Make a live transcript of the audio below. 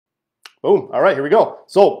Boom. All right, here we go.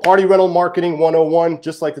 So Party Rental Marketing 101,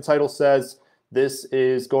 just like the title says, this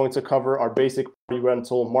is going to cover our basic party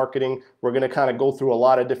rental marketing. We're going to kind of go through a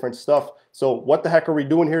lot of different stuff. So what the heck are we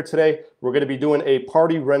doing here today? We're going to be doing a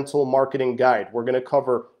party rental marketing guide. We're going to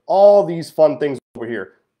cover all these fun things over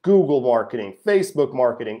here. Google marketing, Facebook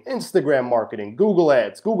marketing, Instagram marketing, Google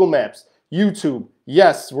Ads, Google Maps, YouTube.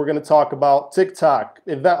 Yes, we're going to talk about TikTok,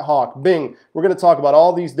 Event Hawk, Bing. We're going to talk about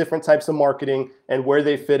all these different types of marketing and where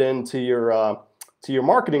they fit into your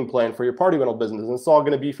marketing plan for your party rental business. And it's all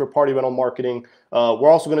going to be for party rental marketing. We're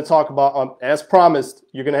also going to talk about, as promised,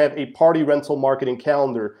 you're going to have a party rental marketing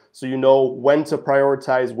calendar so you know when to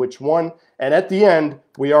prioritize which one. And at the end,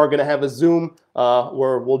 we are going to have a Zoom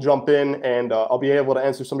where we'll jump in and I'll be able to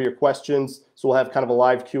answer some of your questions. So we'll have kind of a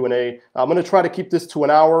live Q&A. I'm going to try to keep this to an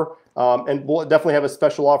hour. And we'll definitely have a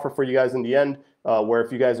special offer for you guys in the end, where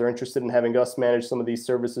if you guys are interested in having us manage some of these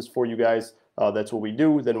services for you guys, that's what we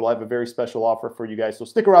do, then we'll have a very special offer for you guys. So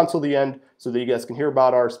stick around till the end so that you guys can hear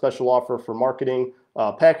about our special offer for marketing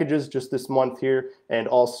packages just this month here, and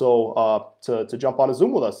also to jump on a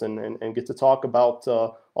Zoom with us and get to talk about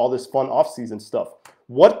all this fun off-season stuff.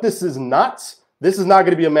 What this is not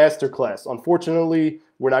going to be a masterclass. Unfortunately,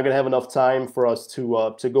 we're not going to have enough time for us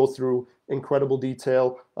to go through incredible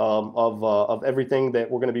detail of everything that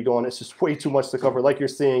we're going to be going. It's just way too much to cover. Like you're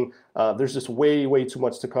seeing, there's just way too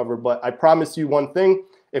much to cover. But I promise you one thing: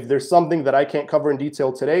 if there's something that I can't cover in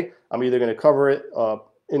detail today, I'm either going to cover it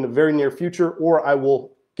in the very near future, or I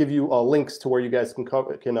will give you links to where you guys can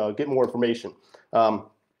get more information.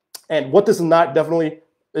 And what this is not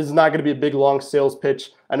going to be a big long sales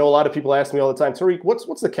pitch. I know a lot of people ask me all the time, Tariq,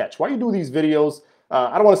 what's the catch? Why do you do these videos?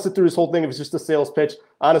 I don't want to sit through this whole thing if it's just a sales pitch.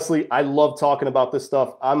 Honestly, I love talking about this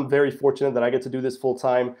stuff. I'm very fortunate that I get to do this full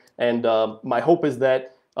time. And my hope is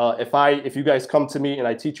that if you guys come to me and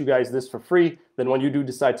I teach you guys this for free, then when you do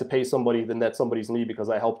decide to pay somebody, then that somebody's me, because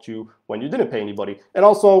I helped you when you didn't pay anybody. And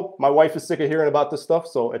also, my wife is sick of hearing about this stuff,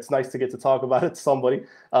 so it's nice to get to talk about it to somebody.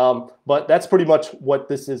 But that's pretty much what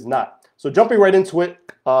this is not. So jumping right into it,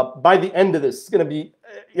 by the end of this, it's going to be,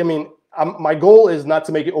 my goal is not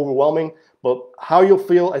to make it overwhelming, but how you'll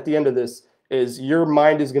feel at the end of this is your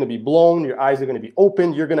mind is going to be blown, your eyes are going to be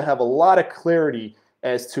open, you're going to have a lot of clarity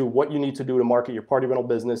as to what you need to do to market your party rental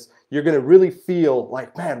business. You're going to really feel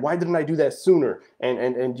like, man, why didn't I do that sooner?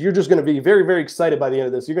 And you're just going to be very excited by the end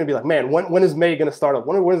of this. You're going to be like, man, when is May going to start up?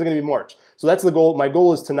 When is it going to be March? So that's the goal. My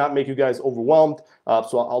goal is to not make you guys overwhelmed.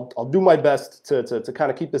 So I'll do my best to kind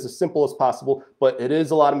of keep this as simple as possible, but it is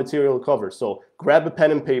a lot of material to cover. So grab a pen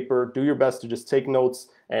and paper, do your best to just take notes,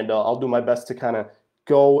 and I'll do my best to kind of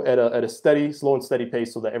go at a slow and steady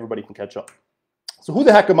pace so that everybody can catch up. So who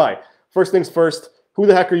the heck am I? First things first. Who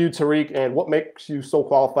the heck are you, Tariq, and what makes you so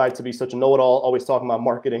qualified to be such a know-it-all, always talking about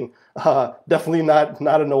marketing? Definitely not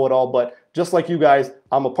a know-it-all, but just like you guys,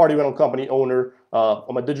 I'm a party rental company owner,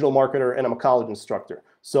 I'm a digital marketer, and I'm a college instructor.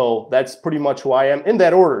 So that's pretty much who I am in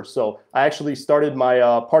that order. So I actually started my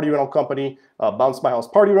party rental company, Bounce My House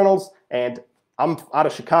Party Rentals, and I'm out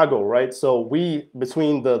of Chicago, right? So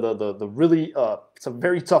between the really, it's a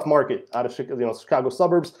very tough market out of Chicago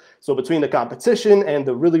suburbs. So between the competition and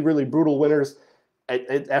the really brutal winters,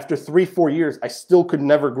 after 3-4 years, I still could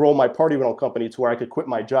never grow my party rental company to where I could quit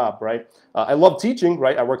my job, right? I love teaching,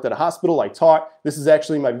 right? I worked at a hospital, I taught. This is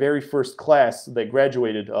actually my very first class that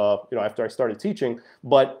graduated, after I started teaching.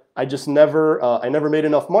 But I just I never made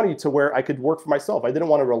enough money to where I could work for myself. I didn't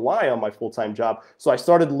want to rely on my full-time job. So I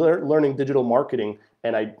started learning digital marketing,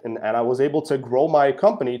 and I was able to grow my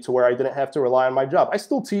company to where I didn't have to rely on my job. I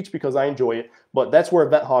still teach because I enjoy it, but that's where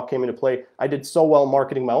Event Hawk came into play. I did so well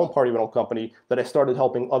marketing my own party rental company that I started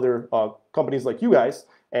helping other companies like you guys.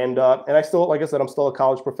 And I still, like I said, I'm still a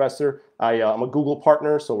college professor. I'm a Google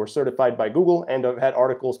partner, so we're certified by Google, and I've had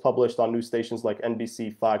articles published on news stations like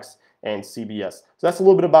NBC, Fox, and CBS. So that's a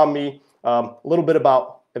little bit about me, a little bit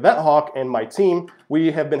about Event Hawk and my team. We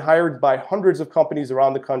have been hired by hundreds of companies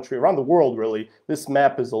around the country, around the world, really. This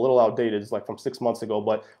map is a little outdated. It's like from 6 months ago,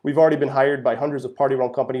 but we've already been hired by hundreds of party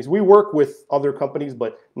rental companies. We work with other companies,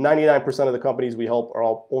 but 99% of the companies we help are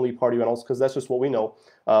all only party rentals, because that's just what we know.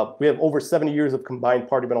 We have over 70 years of combined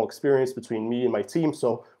party rental experience between me and my team,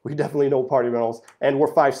 so we definitely know party rentals, and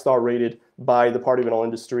we're 5-star rated by the party rental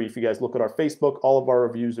industry. If you guys look at our Facebook, all of our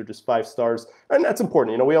reviews are just 5 stars, and that's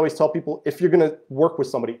important. We always tell people, if you're going to work with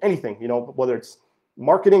somebody, anything, whether it's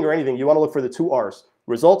marketing or anything, you want to look for the 2 R's,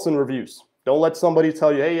 results and reviews. Don't let somebody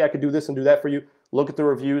tell you, hey, I could do this and do that for you. Look at the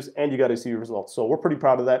reviews, and you got to see your results. So we're pretty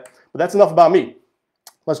proud of that, but that's enough about me.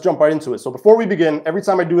 Let's jump right into it. So before we begin, every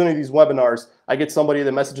time I do any of these webinars, I get somebody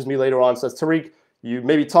that messages me later on and says, Tariq, you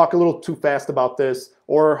maybe talk a little too fast about this,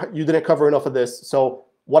 or you didn't cover enough of this. So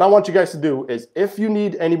what I want you guys to do is, if you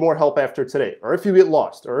need any more help after today, or if you get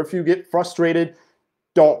lost, or if you get frustrated,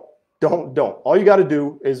 don't. All you got to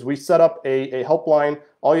do is, we set up a helpline.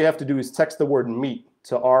 All you have to do is text the word meet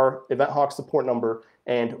to our EventHawk support number,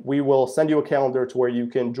 and we will send you a calendar to where you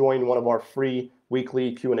can join one of our free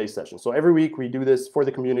weekly Q&A sessions. So every week we do this for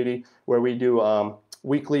the community, where we do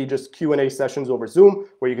weekly just Q&A sessions over Zoom,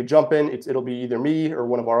 where you can jump in. It'll be either me or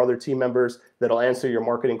one of our other team members that'll answer your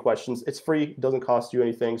marketing questions. It's free, it doesn't cost you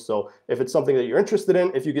anything. So if it's something that you're interested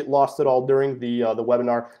in, if you get lost at all during the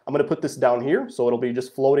webinar, I'm going to put this down here, so it'll be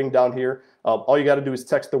just floating down here. All you got to do is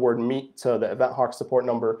text the word meet to the EventHawk support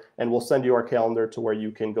number, and we'll send you our calendar to where you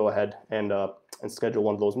can go ahead and schedule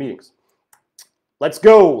one of those meetings. Let's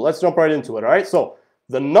go. Let's jump right into it. All right. So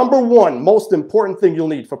the number one most important thing you'll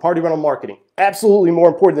need for party rental marketing, absolutely more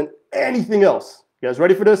important than anything else. You guys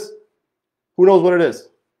ready for this? Who knows what it is?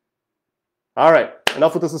 All right,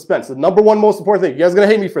 enough with the suspense. The number one most important thing, you guys are going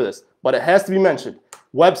to hate me for this, but it has to be mentioned.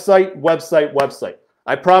 Website, website, website.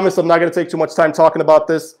 I promise I'm not going to take too much time talking about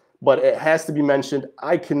this, but it has to be mentioned.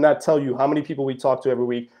 I cannot tell you how many people we talk to every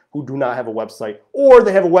week who do not have a website, or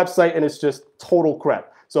they have a website and it's just total crap.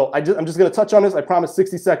 So I'm just going to touch on this. I promise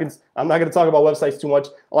 60 seconds. I'm not going to talk about websites too much.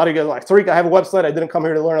 A lot of you guys are like, Tariq, I have a website. I didn't come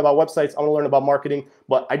here to learn about websites. I want to learn about marketing.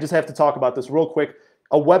 But I just have to talk about this real quick.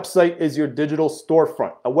 A website is your digital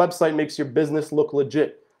storefront. A website makes your business look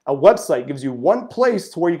legit. A website gives you one place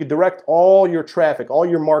to where you can direct all your traffic, all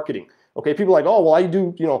your marketing. Okay, people are like, oh, well, I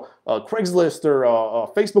do, Craigslist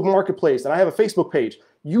or Facebook Marketplace, and I have a Facebook page.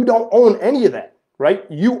 You don't own any of that, right?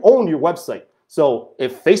 You own your website. So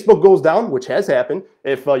if Facebook goes down, which has happened,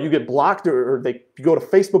 if you get blocked or you go to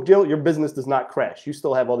Facebook jail, your business does not crash. You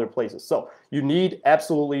still have other places. So you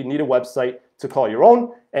absolutely need a website to call your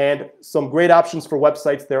own. And some great options for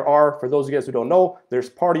websites there are, for those of you guys who don't know, there's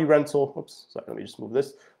party rental. Oops, sorry, let me just move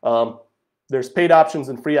this. There's paid options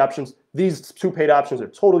and free options. These two paid options are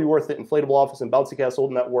totally worth it. Inflatable Office and Bouncy Castle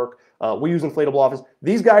Network. We use Inflatable Office.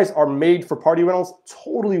 These guys are made for party rentals.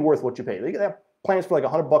 Totally worth what you pay. They have plans for like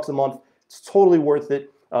 $100 a month. It's totally worth it.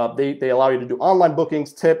 They allow you to do online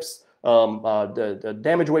bookings, tips, the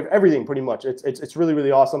damage waiver, everything pretty much. It's really,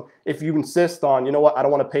 really awesome. If you insist on, you know what, I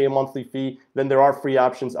don't want to pay a monthly fee, then there are free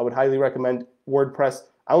options. I would highly recommend WordPress.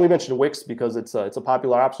 I only mentioned Wix because it's a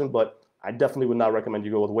popular option, but I definitely would not recommend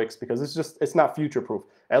you go with Wix because it's not future-proof.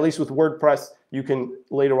 At least with WordPress, you can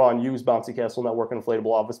later on use Bouncy Castle Network and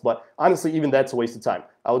Inflatable Office, but honestly, even that's a waste of time.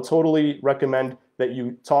 I would totally recommend that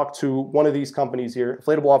you talk to one of these companies here,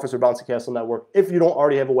 Inflatable Office or Bouncy Castle Network, if you don't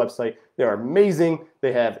already have a website. They're amazing.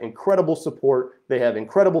 They have incredible support. They have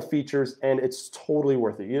incredible features, and it's totally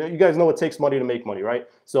worth it. You guys know it takes money to make money, right?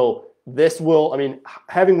 So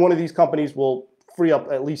having one of these companies will free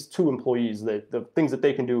up at least 2 employees. The things that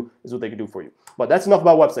they can do is what they can do for you. But that's enough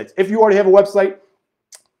about websites. If you already have a website,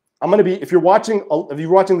 if you're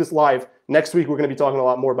watching this live, next week we're going to be talking a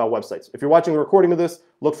lot more about websites. If you're watching a recording of this,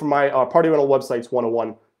 look for my Party Rental Websites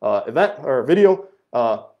 101 event or video.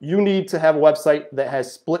 You need to have a website that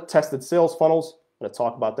has split tested sales funnels. I'm going to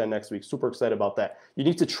talk about that next week. Super excited about that. You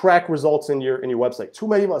need to track results in your website. Too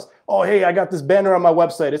many of us, oh, hey, I got this banner on my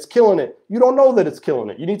website. It's killing it. You don't know that it's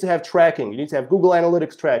killing it. You need to have tracking. You need to have Google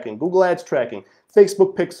Analytics tracking, Google Ads tracking,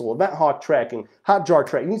 Facebook Pixel, EventHawk tracking, Hotjar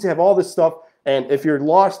tracking. You need to have all this stuff. And if you're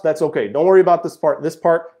lost, that's okay. Don't worry about this part. This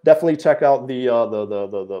part, definitely check out the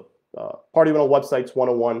Party Rental Websites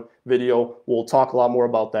 101 video. We'll talk a lot more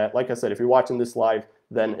about that. Like I said, if you're watching this live,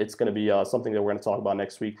 then it's going to be something that we're going to talk about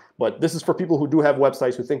next week. But this is for people who do have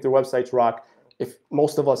websites, who think their websites rock. If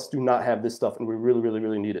most of us do not have this stuff, and we really, really,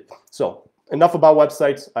 really need it. So enough about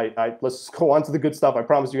websites. Let's go on to the good stuff. I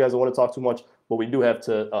promise you guys I want to talk too much, but we do have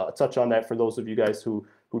to touch on that for those of you guys who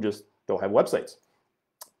just don't have websites.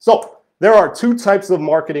 So there are 2 types of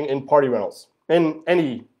marketing in party rentals, in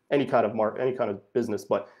any kind of business,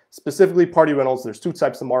 but specifically party rentals. There's 2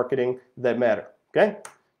 types of marketing that matter. Okay,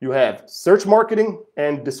 you have search marketing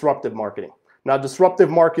and disruptive marketing. Now,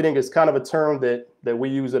 disruptive marketing is kind of a term that we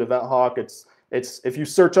use at EventHawk. It's if you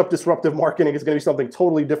search up disruptive marketing, it's going to be something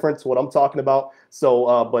totally different to what I'm talking about.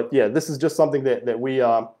 So, but yeah, this is just something a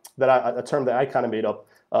term that I kind of made up.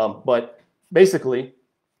 But basically,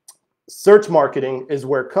 search marketing is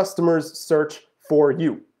where customers search for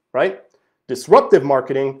you, right? Disruptive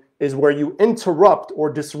marketing is where you interrupt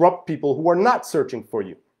or disrupt people who are not searching for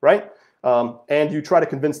you, right? And you try to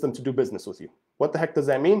convince them to do business with you. What the heck does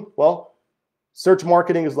that mean? Well, search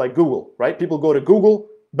marketing is like Google, right? People go to Google,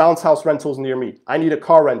 bounce house rentals near me. I need a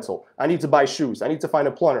car rental. I need to buy shoes. I need to find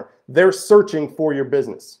a plumber. They're searching for your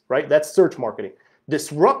business, right? That's search marketing.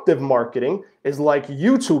 Disruptive marketing is like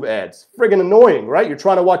YouTube ads. Friggin' annoying, right? You're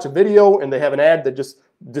trying to watch a video and they have an ad that just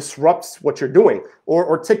disrupts what you're doing,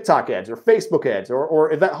 or TikTok ads, or Facebook ads,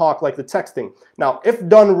 or Event Hawk like the texting. Now, if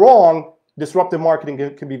done wrong, disruptive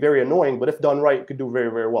marketing can be very annoying, but if done right, it could do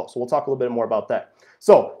very, very well. So we'll talk a little bit more about that.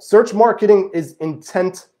 So search marketing is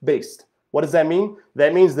intent-based. What does that mean?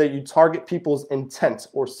 That means that you target people's intent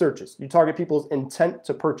or searches. You target people's intent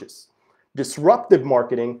to purchase. Disruptive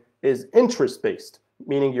marketing is interest-based,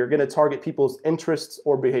 meaning you're going to target people's interests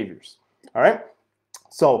or behaviors. All right?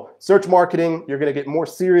 So search marketing, you're going to get more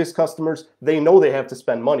serious customers. They know they have to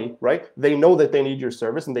spend money, right? They know that they need your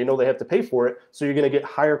service and they know they have to pay for it. So you're going to get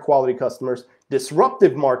higher quality customers.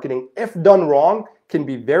 Disruptive marketing, if done wrong, can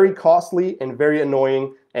be very costly and very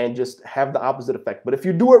annoying and just have the opposite effect. But if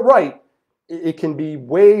you do it right, it can be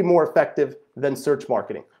way more effective than search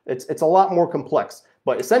marketing. It's a lot more complex.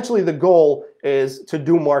 But essentially the goal is to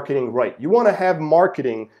do marketing right. You want to have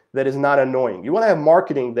marketing that is not annoying. You want to have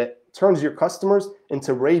marketing that turns your customers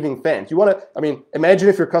into raving fans. You want to, I mean, imagine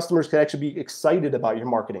if your customers could actually be excited about your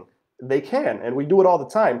marketing. They can, and we do it all the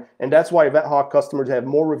time. And that's why Event Hawk customers have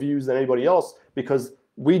more reviews than anybody else, because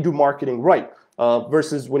we do marketing right.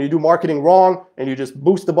 Versus when you do marketing wrong and you just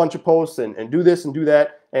boost a bunch of posts and do this and do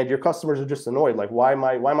that, and your customers are just annoyed. Like, why am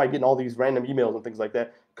I getting all these random emails and things like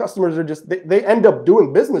that? Customers are just, they end up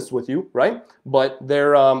doing business with you, right? But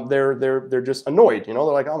they're just annoyed. You know,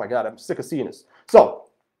 they're like, oh my God, I'm sick of seeing this. So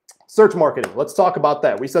search marketing, let's talk about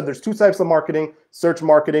that. We said there's two types of marketing, search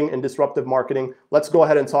marketing and disruptive marketing. Let's go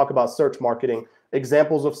ahead and talk about search marketing.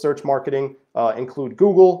 Examples of search marketing include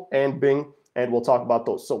Google and Bing, and we'll talk about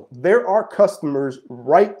those. So there are customers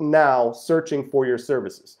right now searching for your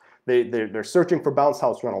services. They're searching for bounce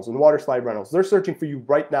house rentals and water slide rentals. They're searching for you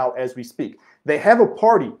right now as we speak. They have a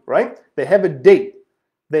party, right? They have a date.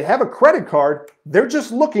 They have a credit card. They're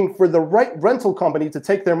just looking for the right rental company to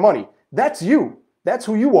take their money. That's you. That's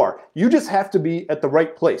who you are. You just have to be at the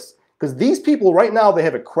right place. Because these people right now, they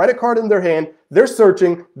have a credit card in their hand. They're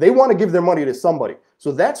searching. They want to give their money to somebody.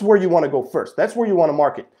 So that's where you want to go first. That's where you want to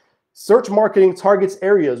market. Search marketing targets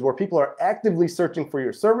areas where people are actively searching for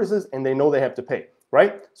your services and they know they have to pay,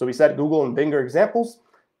 right? So we said Google and Bing are examples.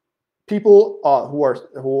 People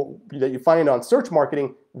that you find on search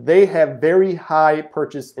marketing, they have very high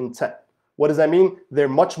purchase intent. What does that mean? They're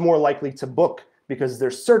much more likely to book because they're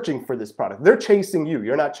searching for this product. They're chasing you.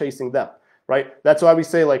 You're not chasing them, right? That's why we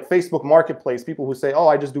say, like, Facebook Marketplace, people who say, oh,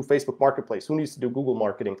 I just do Facebook Marketplace. Who needs to do Google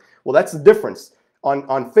marketing? Well, that's the difference.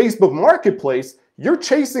 On Facebook Marketplace, you're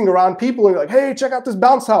chasing around people and you're like, hey, check out this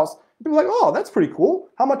bounce house. People are like, oh, that's pretty cool.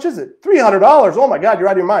 How much is it? $300. Oh my God, you're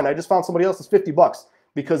out of your mind. I just found somebody else's $50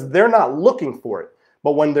 because they're not looking for it.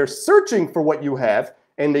 But when they're searching for what you have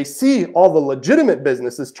and they see all the legitimate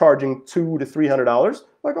businesses charging $200 to $300,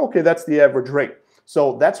 like, okay, that's the average rate.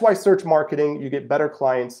 So that's why search marketing, you get better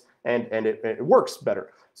clients and it works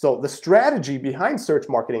better. So the strategy behind search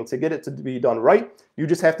marketing to get it to be done right, you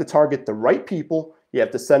just have to target the right people. You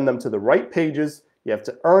have to send them to the right pages. You have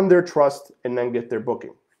to earn their trust and then get their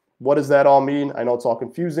booking. What does that all mean? I know it's all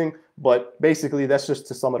confusing, but basically that's just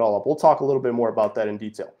to sum it all up. We'll talk a little bit more about that in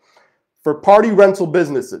detail. For party rental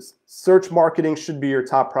businesses, search marketing should be your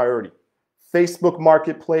top priority. Facebook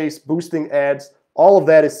Marketplace, boosting ads, all of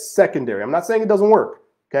that is secondary. I'm not saying it doesn't work,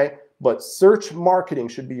 okay? But search marketing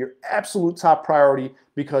should be your absolute top priority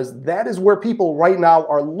because that is where people right now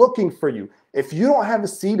are looking for you. If you don't have a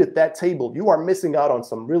seat at that table, you are missing out on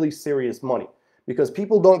some really serious money because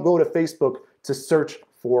people don't go to Facebook to search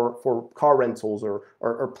for car rentals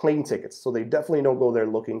or plane tickets. So they definitely don't go there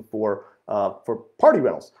looking for party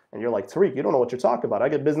rentals. And you're like, Tariq, you don't know what you're talking about. I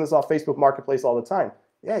get business off Facebook Marketplace all the time.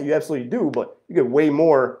 Yeah, you absolutely do, but you get way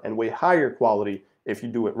more and way higher quality if you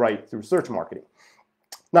do it right through search marketing.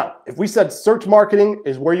 Now, if we said search marketing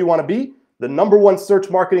is where you want to be, the #1 search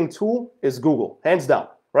marketing tool is Google, hands down,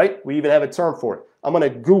 right? We even have a term for it. I'm going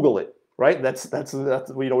to Google it, right? That's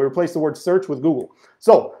we replace the word search with Google.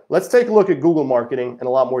 So let's take a look at Google marketing in a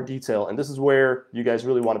lot more detail, and this is where you guys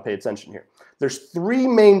really want to pay attention here. There's 3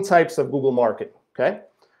 main types of Google marketing, okay?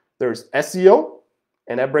 There's SEO,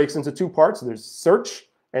 and that breaks into 2 parts. There's search,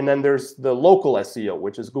 and then there's the local SEO,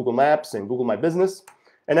 which is Google Maps and Google My Business,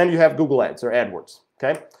 and then you have Google Ads or AdWords.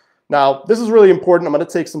 Okay. Now, this is really important. I'm going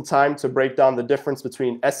to take some time to break down the difference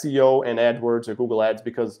between SEO and AdWords or Google Ads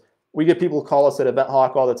because we get people call us at Event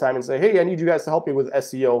Hawk all the time and say, hey, I need you guys to help me with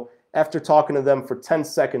SEO. After talking to them for 10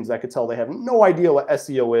 seconds, I could tell they have no idea what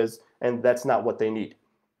SEO is, and that's not what they need.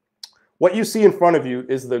 What you see in front of you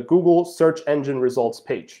is the Google search engine results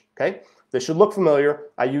page. Okay. This should look familiar.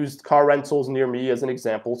 I used car rentals near me as an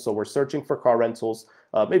example. So we're searching for car rentals.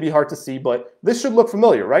 Maybe hard to see, but this should look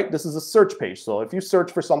familiar, right? This is a search page. So if you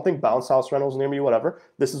search for something, bounce house rentals near me, whatever,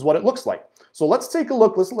 this is what it looks like. So let's take a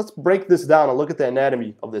look. Let's break this down and look at the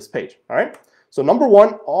anatomy of this page. All right. So number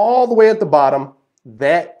one, all the way at the bottom,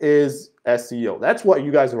 that is SEO. That's what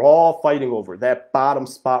you guys are all fighting over. That bottom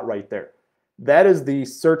spot right there. That is the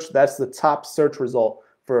search. That's the top search result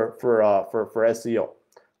for SEO.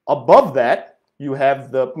 Above that, you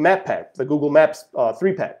have the map pack, the Google Maps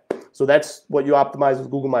 3-pack. So that's what you optimize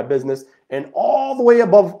with Google My Business. And all the way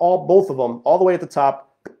above both of them, all the way at the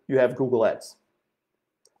top, you have Google Ads.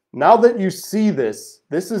 Now that you see this,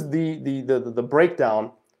 this is the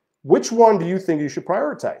breakdown. Which one do you think you should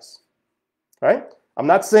prioritize? Right? I'm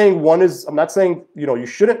not saying you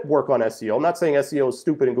shouldn't work on SEO. I'm not saying SEO is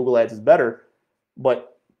stupid and Google Ads is better,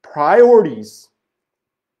 but priorities,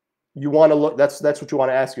 you want to look, that's what you want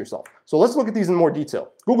to ask yourself. So let's look at these in more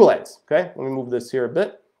detail. Google Ads, okay? Let me move this here a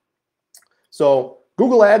bit. So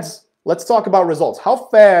Google Ads, let's talk about results. How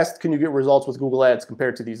fast can you get results with Google Ads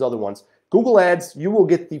compared to these other ones? Google Ads, you will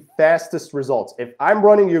get the fastest results. If I'm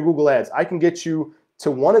running your Google Ads, I can get you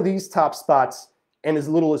to one of these top spots in as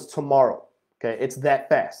little as tomorrow. Okay, it's that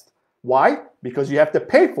fast. Why? Because you have to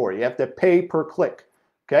pay for it. You have to pay per click.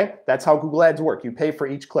 Okay, that's how Google Ads work. You pay for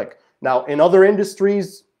each click. Now, in other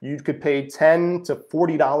industries, you could pay $10 to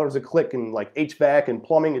 $40 a click in like HVAC and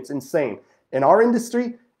plumbing. It's insane. In our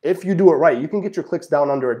industry, if you do it right, you can get your clicks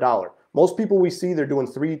down under $1. Most people we see, they're doing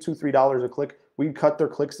 $3 a click. We cut their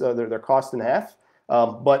clicks, their cost in half.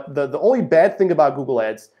 But the only bad thing about Google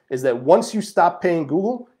Ads is that once you stop paying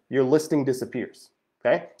Google, your listing disappears.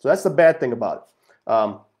 Okay, so that's the bad thing about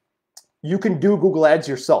it. You can do Google Ads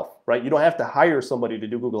yourself, right? You don't have to hire somebody to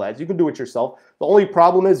do Google Ads. You can do it yourself. The only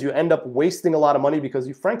problem is you end up wasting a lot of money because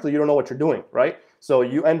frankly, you don't know what you're doing, right? So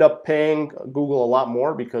you end up paying Google a lot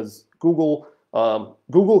more because Google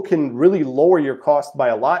can really lower your cost by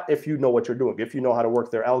a lot if you know what you're doing, if you know how to work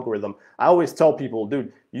their algorithm. I always tell people,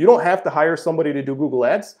 dude, you don't have to hire somebody to do Google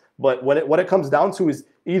Ads, but what it comes down to is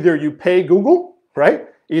either you pay Google, right?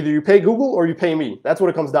 Either you pay Google or you pay me. That's what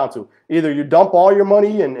it comes down to. Either you dump all your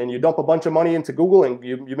money and you dump a bunch of money into Google and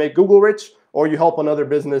you make Google rich, or you help another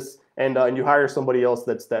business and you hire somebody else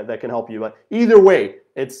that can help you. But either way,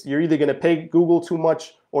 you're either going to pay Google too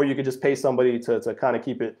much or you could just pay somebody to kind of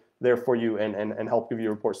keep it there for you and help give you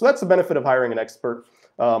a report. So that's the benefit of hiring an expert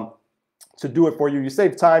to do it for you. You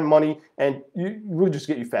save time, money, and you will just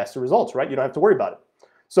get you faster results, right? You don't have to worry about it.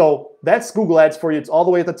 So that's Google Ads for you. It's all the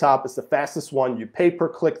way at the top. It's the fastest one. You pay per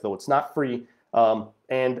click though. It's not free.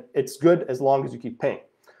 And it's good as long as you keep paying.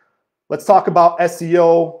 Let's talk about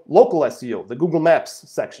SEO, local SEO, the Google Maps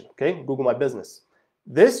section, okay? Google My Business.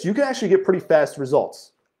 This, you can actually get pretty fast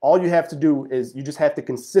results. All you have to do is you just have to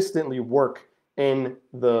consistently work in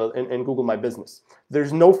Google My Business.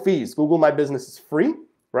 There's no fees. Google My Business is free,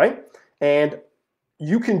 right? And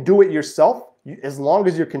you can do it yourself. As long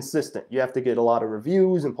as you're consistent. You have to get a lot of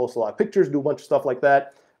reviews and post a lot of pictures, do a bunch of stuff like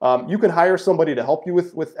that. You can hire somebody to help you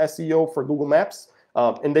with SEO for Google Maps,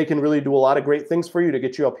 and they can really do a lot of great things for you to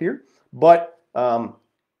get you up here. But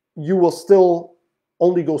you will still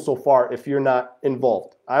only go so far if you're not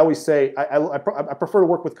involved. I always say I prefer to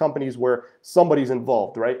work with companies where somebody's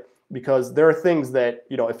involved, right? Because there are things that,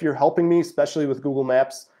 if you're helping me, especially with Google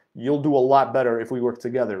Maps, you'll do a lot better if we work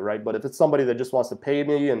together, right? But if it's somebody that just wants to pay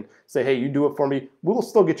me and say, hey, you do it for me, we will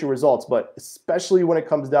still get you results. But especially when it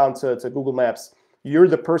comes down to Google Maps, you're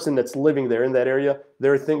the person that's living there in that area.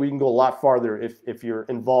 There are things we can go a lot farther if you're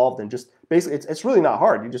involved, and just basically it's really not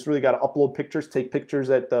hard. You just really got to upload pictures, take pictures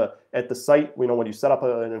at the site. When you set up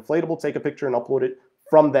an inflatable, take a picture and upload it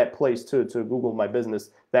from that place to Google My Business.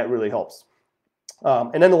 That really helps.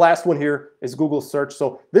 And then the last one here is Google search.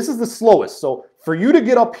 So this is the slowest. So for you to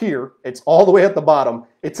get up here, it's all the way at the bottom.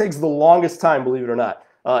 It takes the longest time, believe it or not.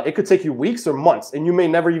 It could take you weeks or months, and you may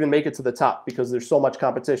never even make it to the top because there's so much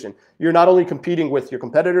competition. You're not only competing with your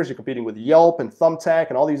competitors, you're competing with Yelp and Thumbtack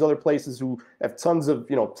and all these other places who have tons of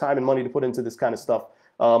time and money to put into this kind of stuff.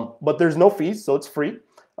 But there's no fees, so it's free.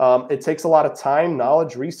 It takes a lot of time,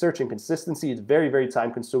 knowledge, research, and consistency. It's very, very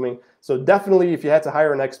time consuming. So definitely, if you had to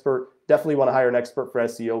hire an expert, definitely want to hire an expert for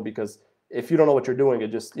SEO, because if you don't know what you're doing, it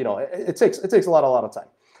just, it takes a lot of time.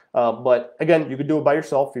 But again, you could do it by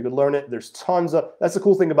yourself. You could learn it. There's tons of, that's the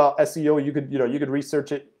cool thing about SEO. You could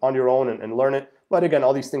research it on your own and learn it. But again,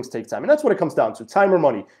 all these things take time, and that's what it comes down to: time or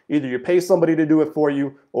money. Either you pay somebody to do it for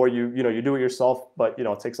you, or you do it yourself. But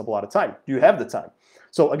it takes up a lot of time. Do you have the time?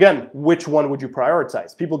 So again, which one would you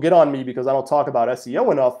prioritize? People get on me because I don't talk about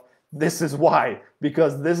SEO enough. This is why,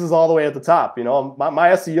 because this is all the way at the top. My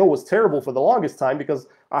SEO was terrible for the longest time because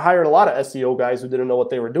I hired a lot of SEO guys who didn't know what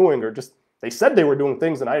they were doing, or just they said they were doing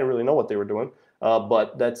things and I didn't really know what they were doing.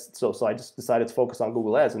 But that's so I just decided to focus on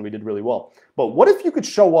Google Ads, and we did really well. But what if you could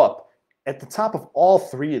show up at the top of all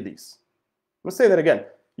three of these? going to say that again.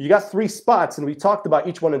 You got 3 spots, and we talked about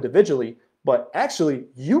each one individually, but actually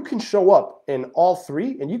you can show up in all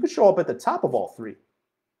 3, and you can show up at the top of all 3.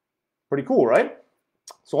 Pretty cool, right?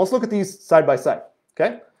 So let's look at these side by side,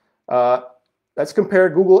 okay? Let's compare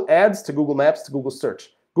Google Ads to Google Maps to Google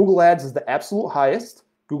Search. Google Ads is the absolute highest,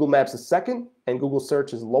 Google Maps is second, and Google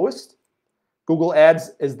Search is lowest. Google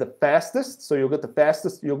Ads is the fastest, so you'll get the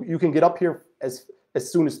fastest. You can get up here as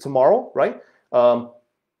soon as tomorrow, right?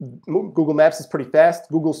 Google Maps is pretty fast.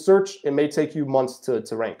 Google Search, it may take you months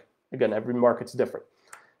to rank. Again, every market's different.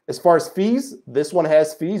 As far as fees, this one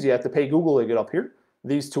has fees. You have to pay Google to get up here.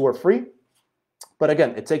 These 2 are free. But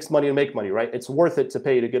again, it takes money to make money, right? It's worth it to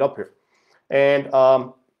pay to get up here. And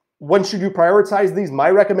when should you prioritize these? My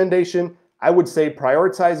recommendation, I would say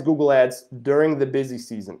prioritize Google Ads during the busy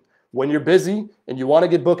season. When you're busy and you want to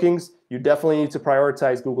get bookings, you definitely need to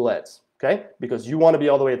prioritize Google Ads, okay? Because you want to be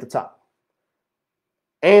all the way at the top.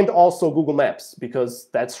 And also Google Maps, because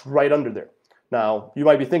that's right under there. Now, you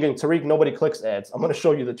might be thinking, Tariq, nobody clicks ads. I'm going to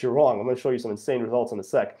show you that you're wrong. I'm going to show you some insane results in a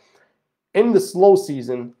sec. In the slow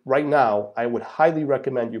season, right now, I would highly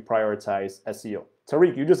recommend you prioritize SEO.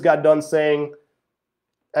 Tariq, you just got done saying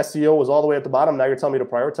SEO was all the way at the bottom. Now you're telling me to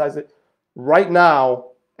prioritize it. Right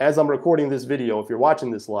now, as I'm recording this video, if you're watching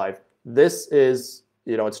this live, this is,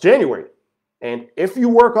 it's January. And if you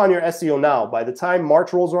work on your SEO now, by the time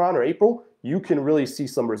March rolls around or April, you can really see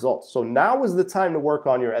some results. So now is the time to work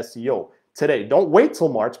on your SEO today. Don't wait till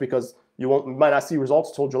March, because you might not see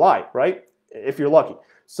results till July, right? If you're lucky.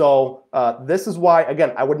 So this is why,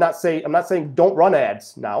 again, I'm not saying don't run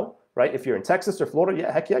ads now, right? If you're in Texas or Florida,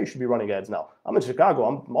 yeah, heck yeah, you should be running ads now. I'm in Chicago,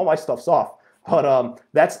 all my stuff's off. But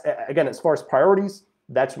that's, again, as far as priorities,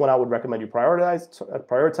 that's when I would recommend you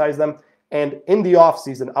prioritize them. And in the off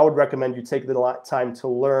season, I would recommend you take the time to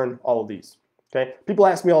learn all of these. Okay? People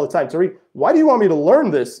ask me all the time, Tariq, why do you want me to learn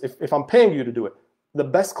this if I'm paying you to do it? The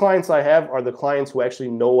best clients I have are the clients who actually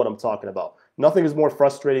know what I'm talking about. Nothing is more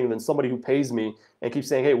frustrating than somebody who pays me and keeps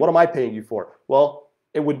saying, hey, what am I paying you for? Well,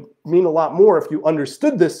 it would mean a lot more if you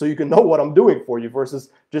understood this so you can know what I'm doing for you, versus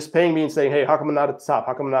just paying me and saying, hey, how come I'm not at the top?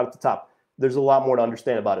 How come I'm not at the top? There's a lot more to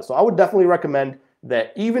understand about it. So I would definitely recommend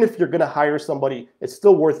that even if you're going to hire somebody, it's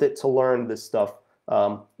still worth it to learn this stuff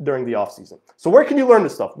during the off season. So where can you learn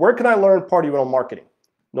this stuff? Where can I learn party rental marketing?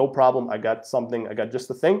 No problem. I got just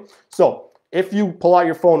the thing. So if you pull out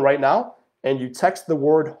your phone right now and you text the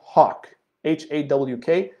word HAWK,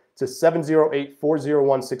 HAWK, to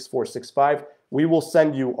 708-401-6465, we will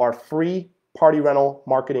send you our free party rental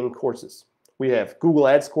marketing courses. We have Google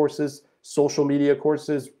Ads courses, social media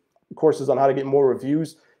courses, courses on how to get more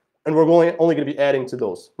reviews, and we're only going to be adding to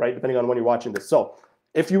those, right, depending on when you're watching this. So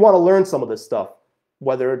if you want to learn some of this stuff,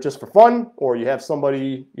 whether just for fun, or you have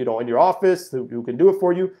somebody, in your office who can do it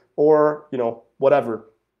for you, or, whatever,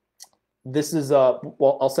 this is,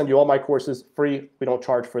 well, I'll send you all my courses free. We don't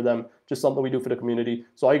charge for them, just something we do for the community.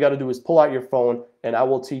 So all you got to do is pull out your phone, and I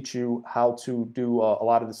will teach you how to do a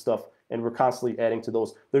lot of this stuff, and we're constantly adding to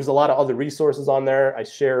those. There's a lot of other resources on there. I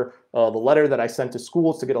share the letter that I sent to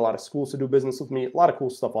schools to get a lot of schools to do business with me. A lot of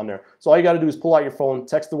cool stuff on there. So all you got to do is pull out your phone,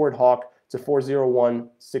 text the word HAWK to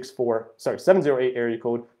 708 area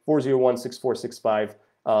code 401-6465,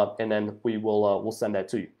 and then we'll send that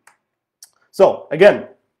to you. So again,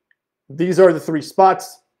 these are the 3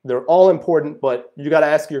 spots. They're all important, but you got to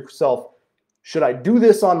ask yourself, should I do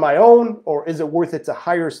this on my own, or is it worth it to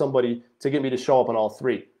hire somebody to get me to show up on all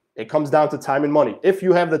 3? It comes down to time and money. If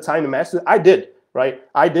you have the time to master it, I did, right?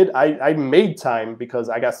 I made time because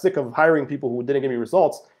I got sick of hiring people who didn't give me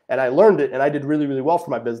results, and I learned it, and I did really, really well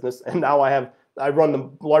for my business. And now I run the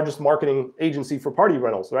largest marketing agency for party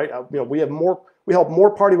rentals, right? We help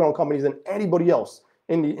more party rental companies than anybody else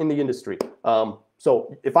in the industry.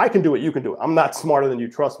 So if I can do it, you can do it. I'm not smarter than you,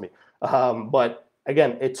 trust me. But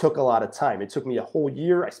again, it took a lot of time. It took me a whole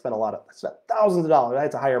year. I spent thousands of dollars. I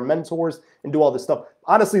had to hire mentors and do all this stuff.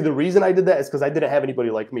 Honestly, the reason I did that is because I didn't have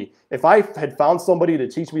anybody like me. If I had found somebody to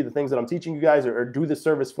teach me the things that I'm teaching you guys, or do the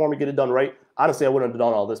service for me, get it done right, honestly, I wouldn't have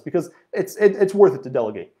done all this, because it's worth it to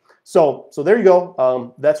delegate. So there you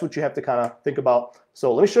go. That's what you have to kind of think about.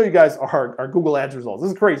 So let me show you guys our Google Ads results.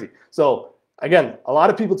 This is crazy. So again, a lot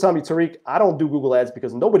of people tell me, Tariq, I don't do Google Ads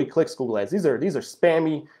because nobody clicks Google Ads. These are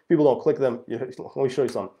spammy. People don't click them. Let me show you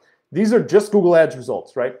something. These are just Google Ads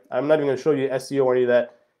results, right? I'm not even going to show you SEO or any of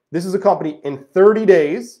that. This is a company, in 30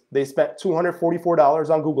 days, they spent $244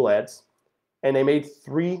 on Google Ads, and they made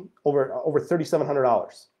over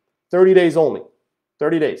 $3,700. 30 days only.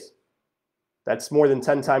 30 days. That's more than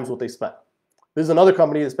 10 times what they spent. This is another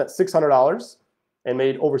company that spent $600 and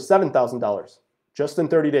made over $7,000 just in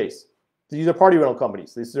 30 days. These are party rental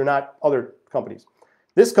companies. These are not other companies.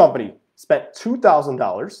 This company spent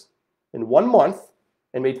 $2,000 in 1 month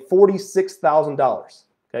and made $46,000.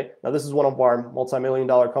 Okay, now this is one of our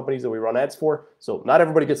multi-million-dollar companies that we run ads for. So not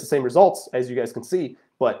everybody gets the same results, as you guys can see,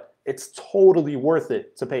 but it's totally worth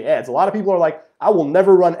it to pay ads. A lot of people are like, I will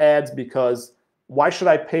never run ads because why should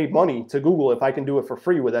I pay money to Google if I can do it for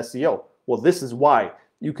free with SEO? Well, this is why.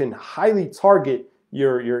 You can highly target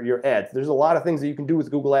your ads. There's a lot of things that you can do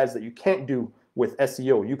with Google Ads that you can't do with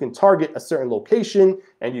SEO. You can target a certain location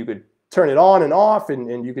and you could turn it on and off,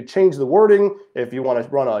 and you could change the wording if you want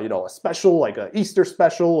to run a special, like a Easter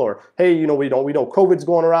special, or hey, we know COVID's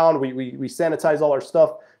going around, we sanitize all our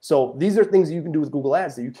stuff. So these are things you can do with Google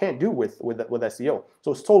Ads that you can't do with SEO.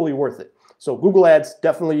 So it's totally worth it. So Google Ads,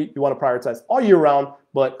 definitely you want to prioritize all year round,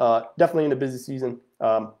 but definitely in the busy season.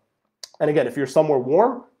 And again, if you're somewhere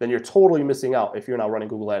warm, then you're totally missing out if you're not running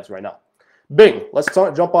Google Ads right now. Bing, let's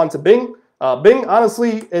jump on to Bing. Bing,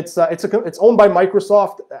 honestly, it's owned by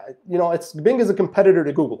Microsoft. Bing is a competitor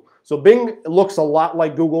to Google. So Bing looks a lot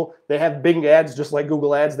like Google. They have Bing Ads just like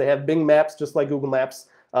Google Ads. They have Bing Maps just like Google Maps.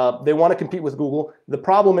 They want to compete with Google. The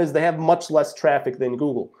problem is they have much less traffic than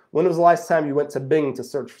Google. When was the last time you went to Bing to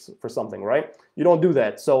search for something, right? You don't do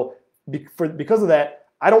that. So because of that,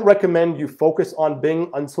 I don't recommend you focus on Bing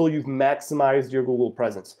until you've maximized your Google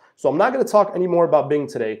presence. So I'm not going to talk any more about Bing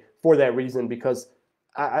today for that reason, because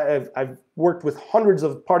I've worked with hundreds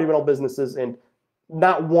of party rental businesses and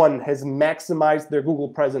not one has maximized their Google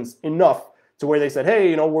presence enough to where they said,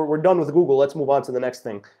 hey, we're done with Google, let's move on to the next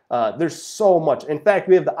thing. There's so much. In fact,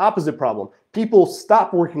 we have the opposite problem. People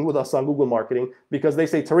stop working with us on Google marketing because they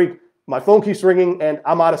say, Tariq, my phone keeps ringing and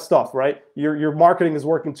I'm out of stuff, right? Your marketing is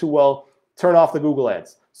working too well. Turn off the Google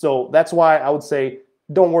Ads. So that's why I would say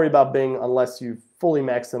don't worry about Bing unless you've fully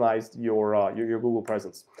maximized your Google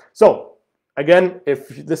presence. So again, if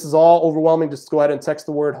this is all overwhelming, just go ahead and text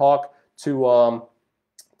the word Hawk to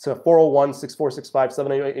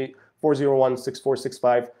 401-6465-7888,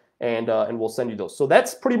 401-6465, and we'll send you those. So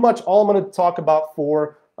that's pretty much all I'm going to talk about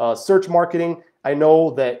for search marketing. I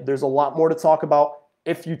know that there's a lot more to talk about.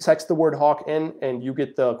 If you text the word Hawk in and you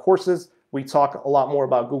get the courses, we talk a lot more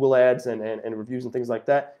about Google Ads and reviews and things like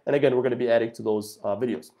that. And again, we're going to be adding to those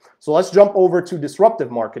videos. So let's jump over to disruptive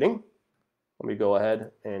marketing. Let me go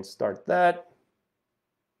ahead and start that.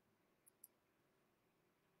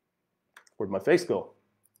 Where'd my face go?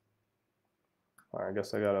 All right, I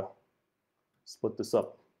guess I got to split this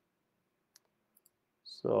up.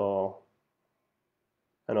 So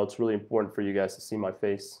I know it's really important for you guys to see my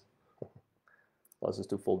face. Let's just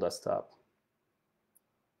do full desktop.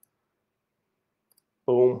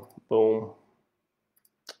 Boom, boom.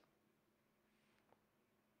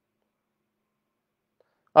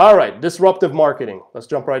 All right, disruptive marketing. Let's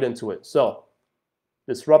jump right into it. So,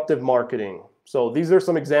 disruptive marketing. So these are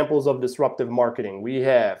some examples of disruptive marketing. We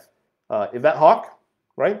have Event Hawk,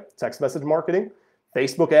 right? Text message marketing,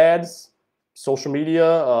 Facebook ads, social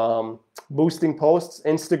media, boosting posts,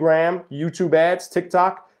 Instagram, YouTube ads,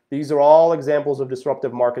 TikTok. These are all examples of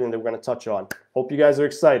disruptive marketing that we're going to touch on. Hope you guys are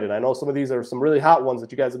excited. I know some of these are some really hot ones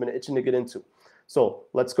that you guys have been itching to get into. So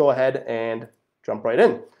let's go ahead and jump right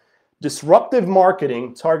in. Disruptive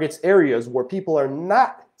marketing targets areas where people are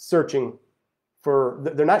not searching for,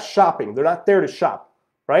 they're not shopping. They're not there to shop,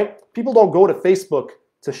 right? People don't go to Facebook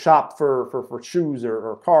to shop for shoes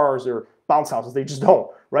or cars or bounce houses. They just don't,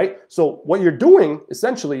 right? So what you're doing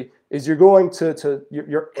essentially is you're going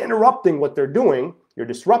you're interrupting what they're doing. You're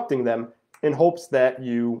disrupting them in hopes that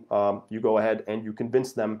you go ahead and you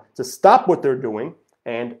convince them to stop what they're doing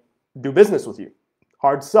and do business with you.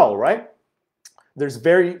 Hard sell, right?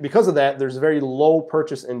 Because of that, there's very low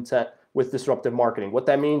purchase intent with disruptive marketing. What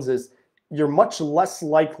that means is you're much less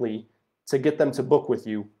likely to get them to book with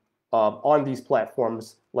you on these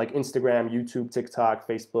platforms like Instagram, YouTube, TikTok,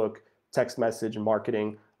 Facebook, text message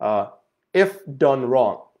marketing, if done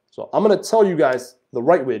wrong. So I'm going to tell you guys the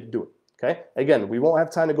right way to do it. Okay. Again, we won't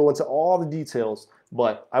have time to go into all the details,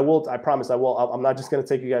 but I promise I will. I'm not just going to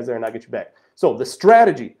take you guys there and not get you back. So the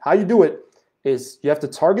strategy, how you do it is you have to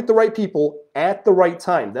target the right people at the right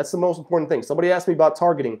time. That's the most important thing. Somebody asked me about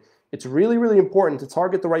targeting. It's really, really important to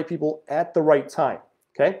target the right people at the right time.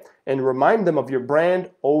 Okay. And remind them of your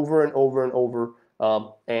brand over and over and over.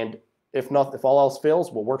 And if all else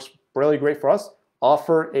fails, what works really great for us,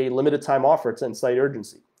 offer a limited time offer to incite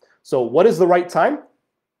urgency. So what is the right time?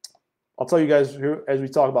 I'll tell you guys here, as we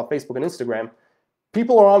talk about Facebook and Instagram,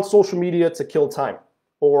 people are on social media to kill time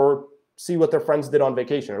or see what their friends did on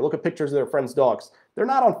vacation or look at pictures of their friends' dogs. They're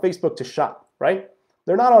not on Facebook to shop, right?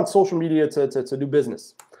 They're not on social media to do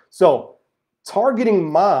business. So targeting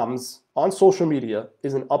moms on social media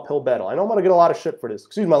is an uphill battle. I know I'm going to get a lot of shit for this.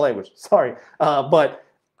 Excuse my language. Sorry. But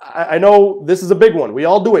I know this is a big one. We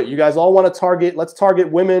all do it. You guys all want to target, let's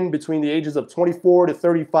target women between the ages of 24 to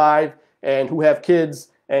 35 and who have kids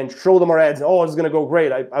and show them our ads. Oh, it's going to go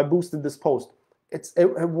great. I boosted this post.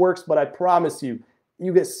 It works, but I promise you,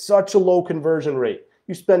 you get such a low conversion rate.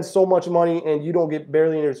 You spend so much money and you don't get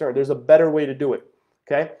barely any return. There's a better way to do it,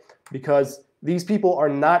 okay? Because these people are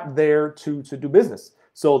not there to do business.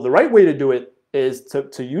 So the right way to do it is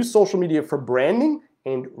to use social media for branding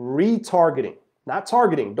and retargeting. Not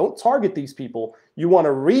targeting. Don't target these people. You want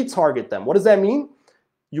to retarget them. What does that mean?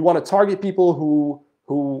 You want to target people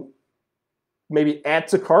who maybe add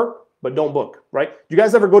to cart but don't book, right? Do you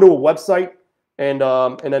guys ever go to a website and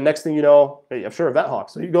the next thing you know, hey, I'm sure EventHawk.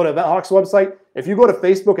 So you go to EventHawk's website. If you go to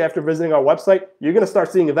Facebook after visiting our website, you're going to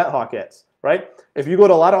start seeing EventHawk ads, right? If you go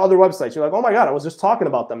to a lot of other websites, you're like, oh my God, I was just talking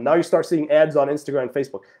about them. Now you start seeing ads on Instagram and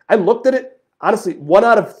Facebook. I looked at it. Honestly, 1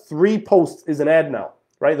 out of 3 posts is an ad now.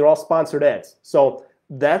 Right? They're all sponsored ads. So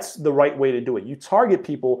that's the right way to do it. You target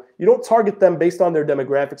people. You don't target them based on their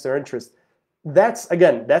demographics or interests. That's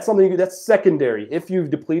something that's secondary. If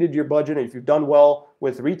you've depleted your budget, and if you've done well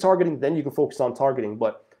with retargeting, then you can focus on targeting.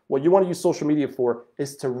 But what you want to use social media for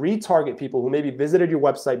is to retarget people who maybe visited your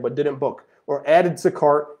website but didn't book or added to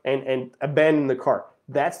cart and abandoned the cart.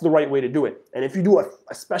 That's the right way to do it. And if you do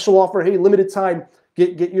a special offer, hey, limited time,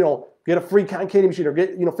 get a free cotton candy machine or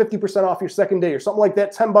get 50% off your second day or something like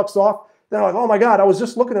that, $10 off. They're like, oh my God, I was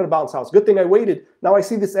just looking at a bounce house. Good thing I waited. Now I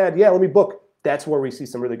see this ad. Yeah, let me book. That's where we see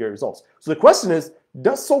some really great results. So the question is,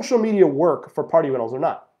 does social media work for party rentals or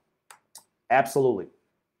not? Absolutely.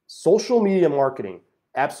 Social media marketing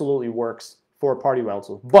absolutely works for party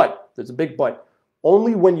rentals. But, there's a big but,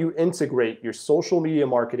 only when you integrate your social media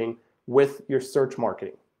marketing with your search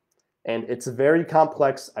marketing. And it's very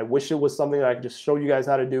complex. I wish it was something that I could just show you guys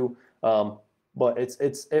how to do, but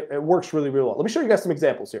it works really, really well. Let me show you guys some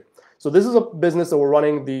examples here. So this is a business that we're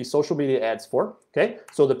running the social media ads for, okay?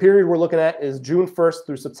 So the period we're looking at is June 1st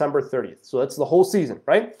through September 30th. So that's the whole season,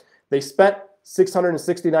 right? They spent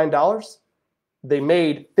 $669. They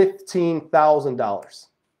made $15,000.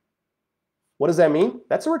 What does that mean?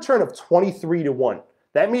 That's a return of 23 to 1.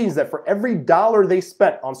 That means that for every dollar they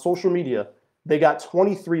spent on social media, they got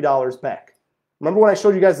 $23 back. Remember when I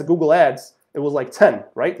showed you guys the Google ads, it was like 10,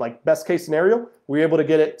 right? Like best case scenario, we were able to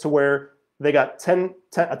get it to where they got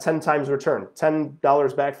a 10 times return,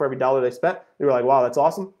 $10 back for every dollar they spent. They were like, wow, that's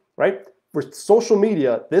awesome, right? For social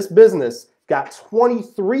media, this business got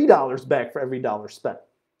 $23 back for every dollar spent.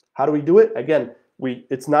 How do we do it? Again,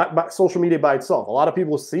 it's not social media by itself. A lot of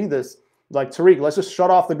people see this like, Tariq, let's just shut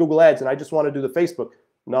off the Google ads and I just want to do the Facebook.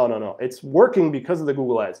 No. It's working because of the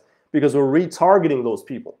Google ads, because we're retargeting those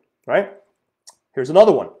people, right? Here's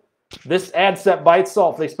another one. This ad set by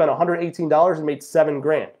itself, they spent $118 and made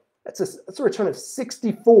 $7,000. That's a return of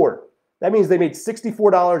 64. That means they made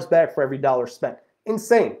 $64 back for every dollar spent.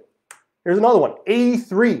 Insane. Here's another one,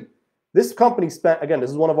 83. This company spent, again,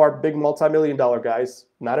 this is one of our big multi-million-dollar guys.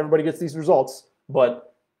 Not everybody gets these results,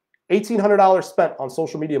 but $1,800 spent on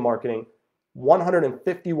social media marketing,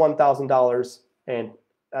 $151,000, and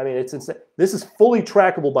I mean, it's insane. This is fully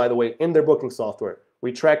trackable, by the way, in their booking software.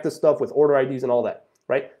 We track this stuff with order IDs and all that,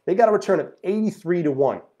 right? They got a return of 83 to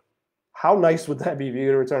 1. How nice would that be if you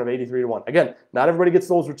get a return of 83 to 1? Again, not everybody gets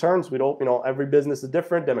those returns. We don't, every business is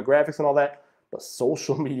different, demographics and all that. But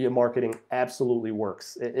social media marketing absolutely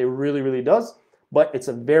works. It really, really does. But it's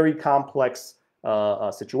a very complex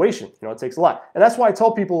situation. It takes a lot. And that's why I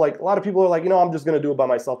tell people, like, a lot of people are like, I'm just going to do it by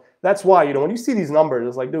myself. That's why, when you see these numbers,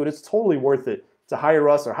 it's like, dude, it's totally worth it to hire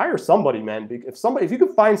us or hire somebody, man. If you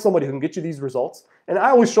can find somebody who can get you these results, and I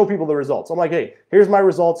always show people the results. I'm like, hey, here's my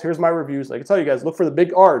results, here's my reviews. I can tell you guys, look for the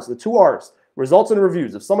big R's, the 2 R's, results and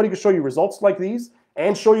reviews. If somebody can show you results like these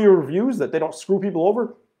and show you reviews that they don't screw people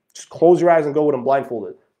over, just close your eyes and go with them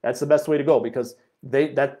blindfolded. That's the best way to go, because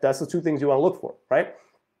that's the 2 things you want to look for, right?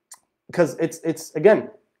 Because it's again,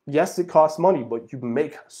 yes, it costs money, but you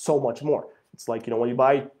make so much more. It's like, when you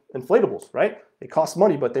buy inflatables, right? They cost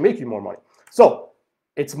money, but they make you more money. So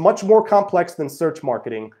it's much more complex than search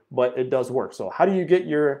marketing, but it does work. So how do you get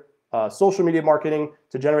your social media marketing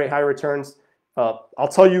to generate high returns? I'll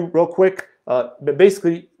tell you real quick, but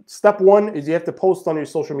basically step 1 is you have to post on your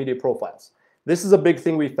social media profiles. This is a big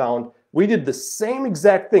thing we found. We did the same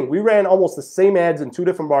exact thing. We ran almost the same ads in 2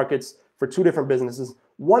 different markets for 2 different businesses.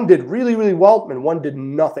 One did really, really well, and one did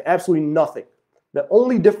nothing, absolutely nothing. The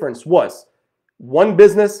only difference was one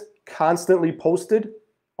business constantly posted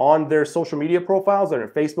on their social media profiles, on their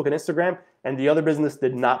Facebook and Instagram, and the other business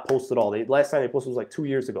did not post at all. Last time they posted was like 2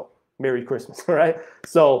 years ago. Merry Christmas, all right?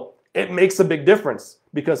 So it makes a big difference,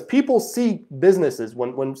 because people see businesses.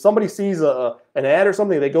 When somebody sees an ad or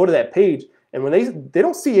something, they go to that page, And when they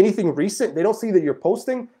don't see anything recent, they don't see that you're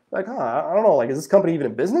posting, like, I don't know, like, is this company even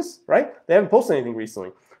in business, right? They haven't posted anything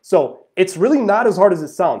recently. So it's really not as hard as it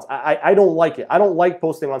sounds. I don't like it. I don't like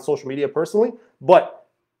posting on social media personally, but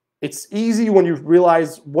it's easy when you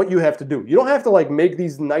realize what you have to do. You don't have to like make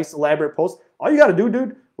these nice elaborate posts. All you got to do,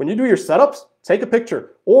 dude, when you do your setups, take a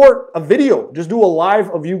picture or a video. Just do a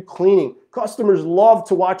live of you cleaning. Customers love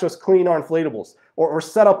to watch us clean our inflatables or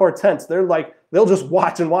set up our tents. They're like, they'll just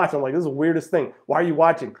watch and watch. I'm like, this is the weirdest thing. Why are you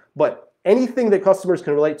watching? But anything that customers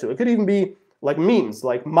can relate to. It could even be like memes,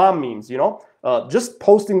 like mom memes, you know, just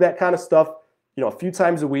posting that kind of stuff, you know, a few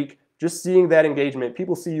times a week. Just seeing that engagement,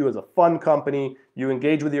 people see you as a fun company, you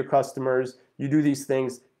engage with your customers, you do these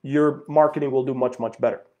things, your marketing will do much, much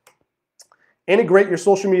better. Integrate your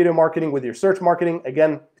social media marketing with your search marketing.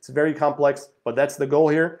 Again, it's very complex, but that's the goal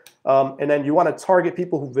here. And then you want to target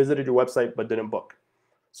people who visited your website but didn't book.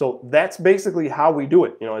 So that's basically how we do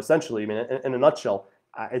it, you know, essentially. I mean, in a nutshell,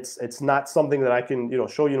 it's not something that I can, you know,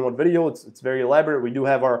 show you in one video. It's very elaborate. We do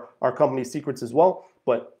have our company secrets as well,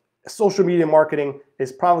 but social media marketing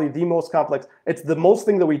is probably the most complex. It's the most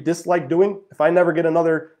thing that we dislike doing. If I never get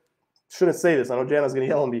another, shouldn't say this, I know Jana's gonna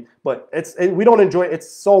yell at me, but we don't enjoy it. It's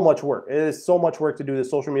so much work. It is so much work to do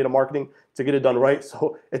this social media marketing to get it done right.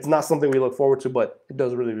 So it's not something we look forward to, but it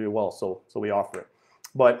does really, really well. So we offer it.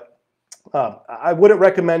 But I wouldn't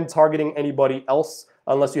recommend targeting anybody else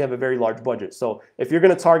unless you have a very large budget. So if you're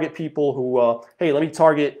going to target people who, hey, let me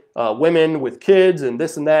target women with kids and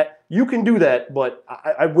this and that, you can do that, but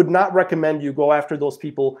I would not recommend you go after those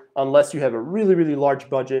people unless you have a really, really large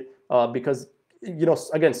budget because, you know,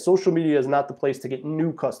 again, social media is not the place to get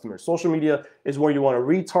new customers. Social media is where you want to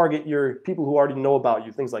retarget your people who already know about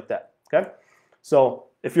you, things like that, okay? So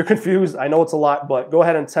if you're confused, I know it's a lot, but go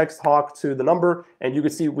ahead and text Hawk to the number, and you can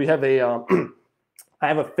see we have a I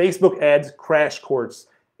have a Facebook ads crash course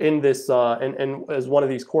in this, and as one of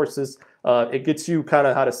these courses. It gets you kind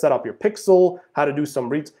of how to set up your pixel, how to do some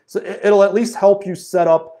reads. So it'll at least help you set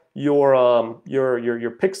up your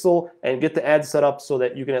pixel and get the ad set up so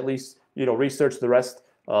that you can at least, you know, research the rest,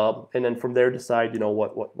 and then from there decide, you know,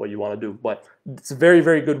 what you want to do. But it's a very,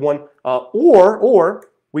 very good one. Or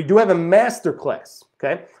we do have a master class.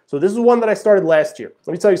 Okay, so this is one that I started last year.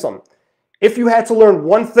 Let me tell you something. If you had to learn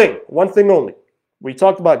one thing only. We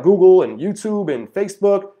talked about Google and YouTube and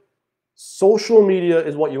Facebook. Social media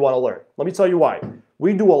is what you want to learn. Let me tell you why.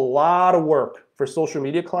 We do a lot of work for social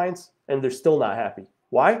media clients and they're still not happy.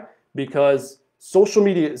 Why? Because social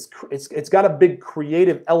media it's got a big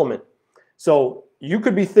creative element. So you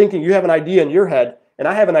could be thinking you have an idea in your head and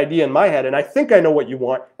I have an idea in my head and I think I know what you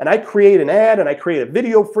want and I create an ad and I create a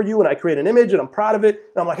video for you and I create an image and I'm proud of it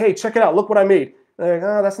and I'm like, hey, check it out, look what I made. And they're like,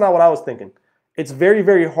 oh, that's not what I was thinking. It's very,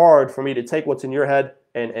 very hard for me to take what's in your head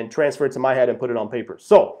and transfer it to my head and put it on paper.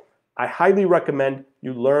 So I highly recommend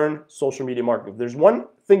you learn social media marketing. If there's one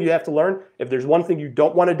thing you have to learn, if there's one thing you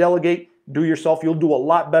don't want to delegate, do yourself. You'll do a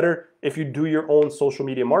lot better if you do your own social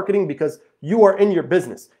media marketing because you are in your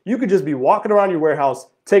business. You could just be walking around your warehouse,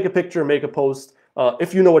 take a picture, make a post,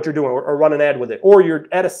 if you know what you're doing, or run an ad with it. Or you're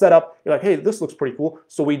at a setup, you're like, hey, this looks pretty cool.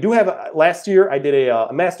 So we do have, last year I did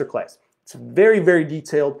a master class. It's very, very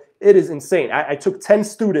detailed. It is insane. I took 10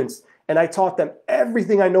 students and I taught them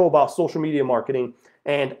everything I know about social media marketing.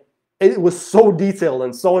 And it was so detailed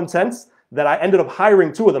and so intense that I ended up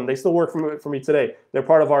hiring 2 of them. They still work for me today. They're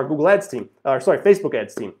part of our Google Ads team, Facebook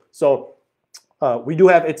Ads team. So we do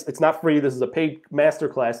have, it's not free. This is a paid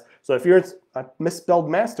masterclass. So if you're, I misspelled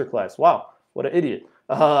masterclass. Wow, what an idiot.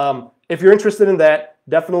 If you're interested in that,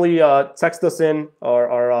 definitely text us in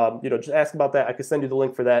or you know, just ask about that. I can send you the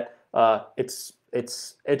link for that.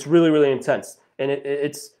 It's really, really intense. And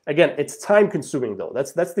it's again, it's time consuming though.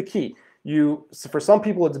 That's the key. For some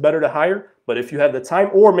people it's better to hire, but if you have the time,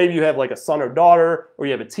 or maybe you have like a son or daughter, or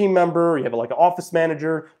you have a team member, or you have like an office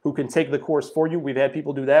manager who can take the course for you. We've had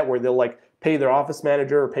people do that where they'll like pay their office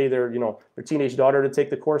manager or pay their, you know, their teenage daughter to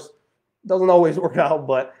take the course. Doesn't always work out,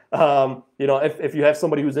 but you know, if you have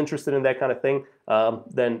somebody who's interested in that kind of thing,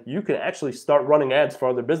 then you can actually start running ads for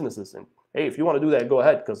other businesses. And hey, if you want to do that, go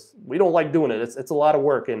ahead, because we don't like doing it. It's a lot of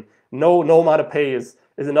work, and no amount of pay is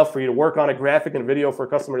enough for you to work on a graphic and video for a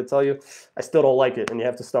customer to tell you, I still don't like it, and you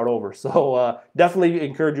have to start over. So definitely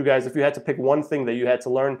encourage you guys, if you had to pick one thing that you had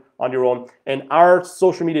to learn on your own. And our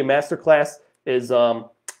social media masterclass is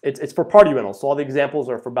it's for party rentals. So all the examples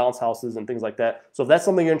are for bounce houses and things like that. So if that's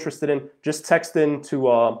something you're interested in, just text in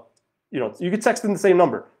to you know, you could text in the same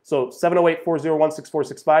number. So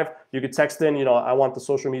 708-401-6465. You could text in, you know, I want the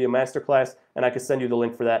social media masterclass, and I can send you the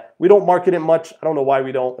link for that. We don't market it much. I don't know why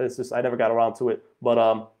we don't. It's just I never got around to it. But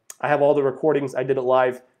I have all the recordings. I did it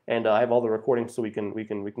live, and I have all the recordings, so we can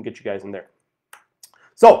get you guys in there.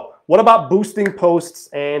 So what about boosting posts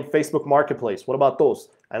and Facebook Marketplace? What about those?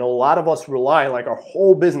 I know a lot of us rely like our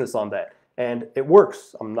whole business on that, and it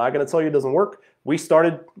works. I'm not going to tell you it doesn't work. We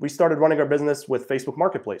started running our business with Facebook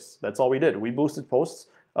Marketplace. That's all we did. We boosted posts.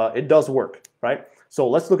 It does work, right? So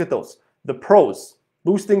let's look at those. The pros,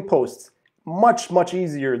 boosting posts, much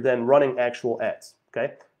easier than running actual ads,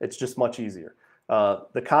 okay? It's just much easier.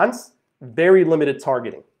 The cons, very limited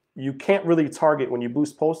targeting. You can't really target when you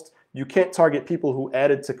boost posts. You can't target people who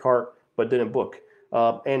added to cart but didn't book.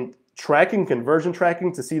 And tracking, conversion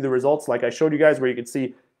tracking to see the results, like I showed you guys where you could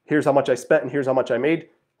see here's how much I spent and here's how much I made,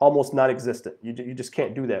 almost non-existent. You just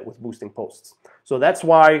can't do that with boosting posts. So that's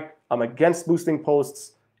why I'm against boosting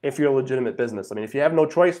posts if you're a legitimate business. I mean, if you have no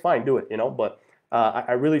choice, fine, do it, you know, but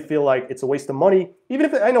I really feel like it's a waste of money. Even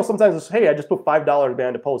if I know sometimes it's, hey, I just put $5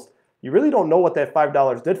 behind a post. You really don't know what that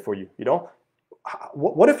 $5 did for you, you know?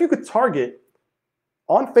 What if you could target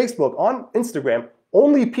on Facebook, on Instagram,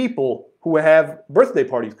 only people who have birthday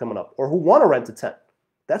parties coming up or who want to rent a tent?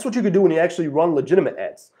 That's what you could do when you actually run legitimate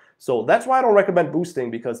ads. So that's why I don't recommend boosting,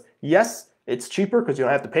 because yes, it's cheaper because you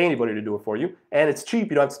don't have to pay anybody to do it for you, and it's cheap,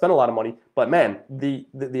 you don't have to spend a lot of money. But man,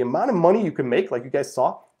 the amount of money you can make, like you guys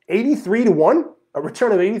saw, 83 to 1, a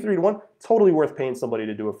return of 83 to 1, totally worth paying somebody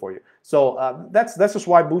to do it for you. So that's just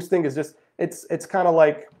why boosting is just, it's kind of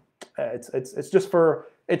like, it's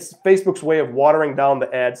Facebook's way of watering down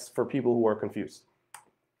the ads for people who are confused.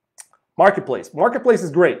 Marketplace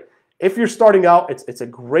is great. If you're starting out, it's a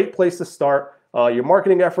great place to start. Your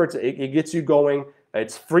marketing efforts, it gets you going.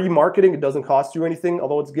 It's free marketing. It doesn't cost you anything,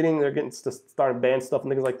 although they're getting to start and ban stuff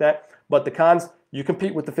and things like that. But the cons, you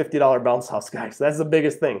compete with the $50 bounce house guys. That's the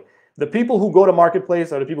biggest thing. The people who go to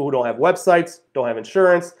Marketplace are the people who don't have websites, don't have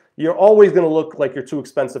insurance. You're always going to look like you're too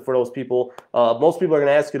expensive for those people. Most people are going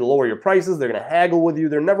to ask you to lower your prices. They're going to haggle with you.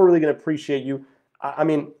 They're never really going to appreciate you. I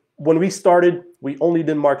mean, when we started, we only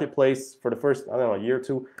did Marketplace for the first, I don't know, a year or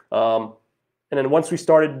two. And then once we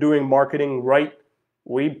started doing marketing right,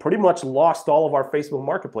 we pretty much lost all of our Facebook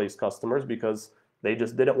Marketplace customers because they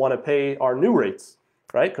just didn't want to pay our new rates,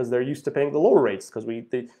 right? Because they're used to paying the lower rates because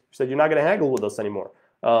they said you're not going to haggle with us anymore.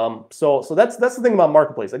 So that's the thing about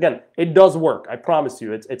Marketplace. Again, it does work. I promise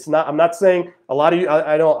you. It's not. I'm not saying a lot of you.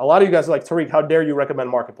 I know a lot of you guys are like, Tariq, how dare you recommend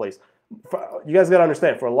Marketplace? You guys got to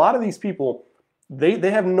understand. For a lot of these people,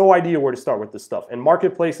 they have no idea where to start with this stuff. And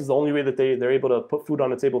Marketplace is the only way that they're able to put food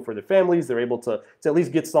on the table for their families. They're able to at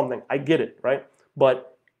least get something. I get it, right?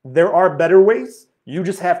 But there are better ways. You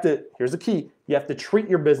just have to. Here's the key. You have to treat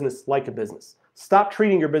your business like a business. Stop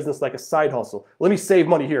treating your business like a side hustle. Let me save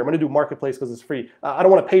money here. I'm going to do Marketplace because it's free. I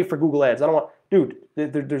don't want to pay for Google Ads. I don't want, dude,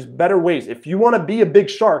 there's better ways. If you want to be a big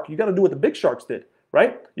shark, you got to do what the big sharks did,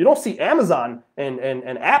 right? You don't see Amazon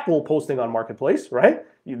and Apple posting on Marketplace, right?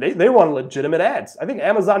 They run legitimate ads. I think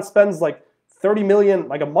Amazon spends like 30 million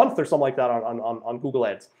like a month or something like that on Google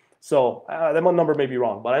Ads. So that number may be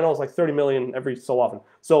wrong, but I know it's like 30 million every so often.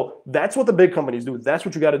 So that's what the big companies do. That's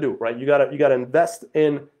what you got to do, right? You got to invest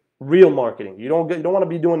in real marketing. You don't want to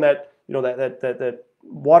be doing that, you know, that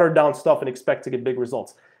watered down stuff and expect to get big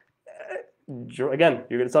results. Again,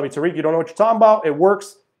 you're going to tell me, Tariq, you don't know what you're talking about. It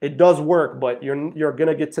works. It does work, but you're going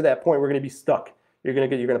to get to that point where you're going to be stuck. You're going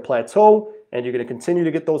to plateau, and you're going to continue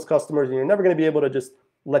to get those customers, and you're never going to be able to just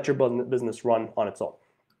let your business run on its own.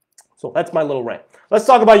 So that's my little rant. Let's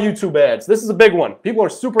talk about YouTube ads. This is a big one. People are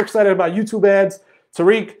super excited about YouTube ads.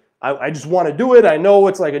 Tariq, I just want to do it. I know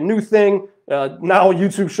it's like a new thing. Now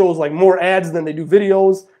YouTube shows like more ads than they do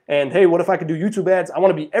videos. And hey, what if I could do YouTube ads? I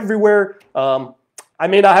want to be everywhere. I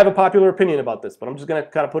may not have a popular opinion about this, but I'm just going to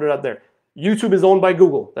kind of put it out there. YouTube is owned by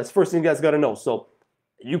Google. That's the first thing you guys got to know. So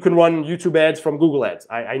you can run YouTube ads from Google Ads.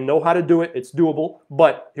 I know how to do it. It's doable.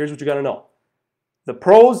 But here's what you got to know. The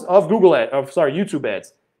pros of YouTube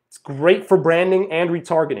ads. It's great for branding and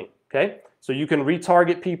retargeting. Okay, so you can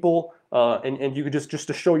retarget people and you can just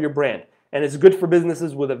to show your brand. And it's good for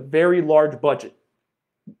businesses with a very large budget.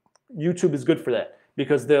 YouTube is good for that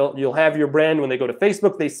because you'll have your brand. When they go to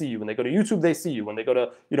Facebook, they see you. When they go to YouTube, they see you. When they go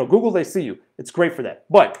to Google, they see you. It's great for that.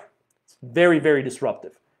 But it's very, very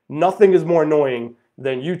disruptive. Nothing is more annoying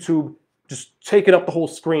than YouTube just taking up the whole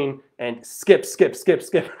screen and skip. You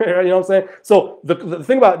know what I'm saying? So the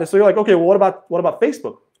thing about this, so you're like, okay, well, what about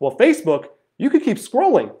Facebook? Well, Facebook, you could keep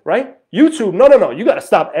scrolling, right? YouTube, no. You got to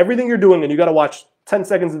stop everything you're doing and you got to watch 10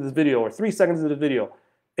 seconds of this video or 3 seconds of the video.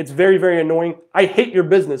 It's very, very annoying. I hate your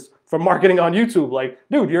business for marketing on YouTube. Like,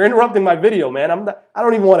 dude, you're interrupting my video, man. I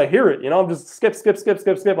don't even want to hear it. You know, I'm just skip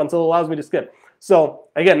until it allows me to skip. So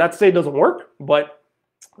again, not to say it doesn't work, but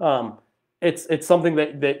it's something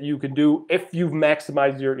that you can do if you've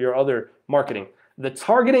maximized your other marketing. The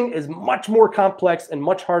targeting is much more complex and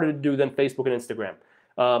much harder to do than Facebook and Instagram.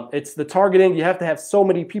 It's the targeting. You have to have so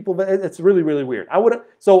many people. It's really, really weird.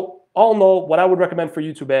 So all in all, what I would recommend for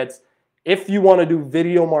YouTube ads, if you want to do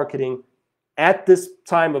video marketing at this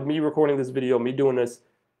time of me recording this video, me doing this,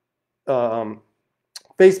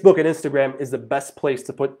 Facebook and Instagram is the best place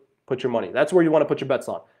to put your money. That's where you want to put your bets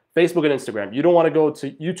on. Facebook and Instagram. You don't want to go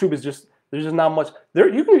to YouTube. There's just not much there.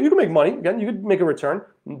 You can make money. Again, you could make a return,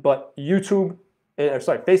 but YouTube,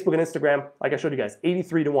 Facebook and Instagram, like I showed you guys,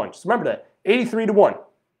 83 to 1. Just remember that, 83 to 1.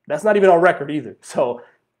 That's not even on record either. So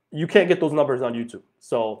you can't get those numbers on YouTube.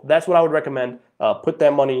 So that's what I would recommend. Put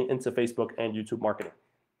that money into Facebook and YouTube marketing.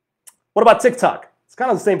 What about TikTok? It's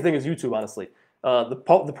kind of the same thing as YouTube, honestly.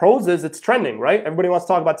 The pros is it's trending, right? Everybody wants to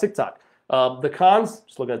talk about TikTok. The cons,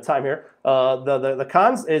 just looking at the time here, the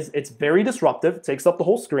cons is it's very disruptive, it takes up the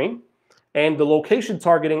whole screen, and the location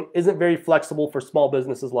targeting isn't very flexible for small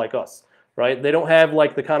businesses like us, right? They don't have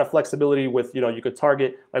like the kind of flexibility with, you could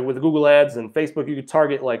target, like with Google Ads and Facebook, you could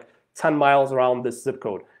target like 10 miles around this zip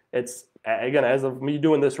code. It's, again, as of me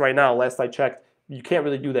doing this right now, last I checked, you can't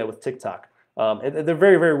really do that with TikTok. They're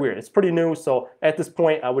very, very weird. It's pretty new, so at this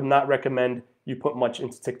point, I would not recommend you put much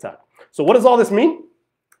into TikTok. So what does all this mean?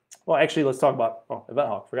 Well, actually, let's talk about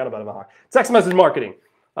EventHawk. Forgot about EventHawk. Text message marketing.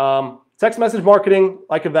 Text message marketing,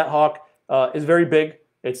 like EventHawk, is very big.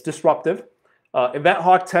 It's disruptive.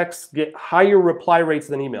 EventHawk texts get higher reply rates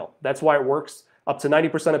than email. That's why it works. Up to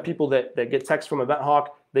 90% of people that get texts from EventHawk,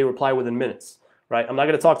 they reply within minutes. Right? I'm not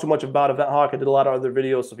going to talk too much about EventHawk. I did a lot of other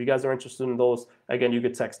videos, so if you guys are interested in those, again, you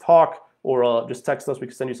could text Hawk or just text us. We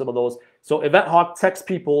can send you some of those. So EventHawk texts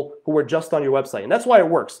people who are just on your website, and that's why it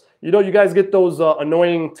works. You guys get those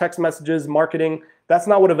annoying text messages, marketing. That's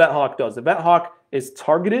not what EventHawk does. EventHawk is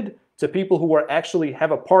targeted to people who actually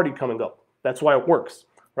have a party coming up. That's why it works,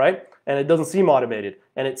 right? And it doesn't seem automated.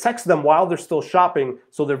 And it texts them while they're still shopping,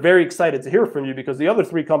 so they're very excited to hear from you because the other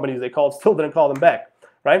 3 companies they called still didn't call them back.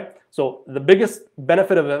 Right? So the biggest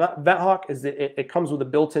benefit of EventHawk is that it comes with a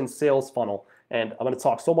built-in sales funnel. And I'm going to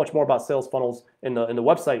talk so much more about sales funnels in the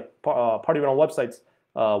website, Party Rental Websites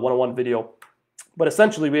 101 video. But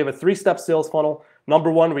essentially, we have a 3-step sales funnel.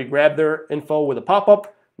 Number 1, we grab their info with a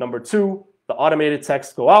pop-up. Number 2, the automated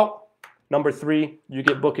texts go out. Number 3, you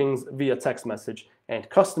get bookings via text message. And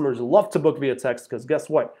customers love to book via text because guess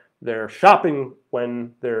what? They're shopping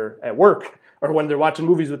when they're at work or when they're watching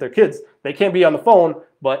movies with their kids. They can't be on the phone,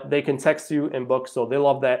 but they can text you and book, so they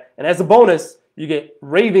love that. And as a bonus, you get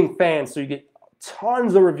raving fans, so you get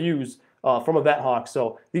tons of reviews from EventHawk.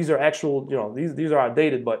 So these are actual, these are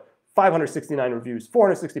outdated, but 569 reviews,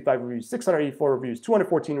 465 reviews, 684 reviews,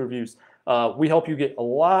 214 reviews. We help you get a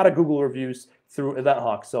lot of Google reviews through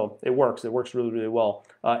EventHawk, so it works. It works really, really well.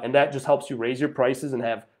 And that just helps you raise your prices and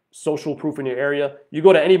have social proof in your area. You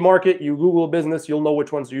go to any market, you Google a business, you'll know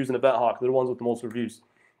which ones are using EventHawk. They're the ones with the most reviews.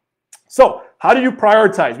 So how do you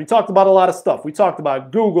prioritize? We talked about a lot of stuff. We talked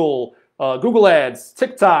about Google, Google Ads,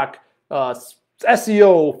 TikTok, SEO,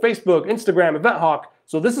 Facebook, Instagram, EventHawk.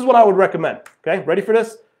 So this is what I would recommend. Okay, ready for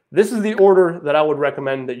this? This is the order that I would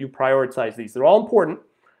recommend that you prioritize these. They're all important.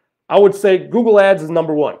 I would say Google Ads is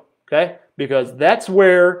number 1, okay? Because that's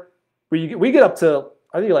where we get up to,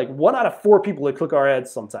 I think, like 1 out of 4 people that click our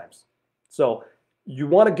ads sometimes. So you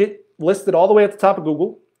want to get listed all the way at the top of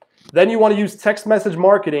Google. Then you want to use text message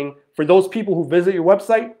marketing for those people who visit your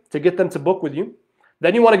website to get them to book with you.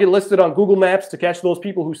 Then you want to get listed on Google Maps to catch those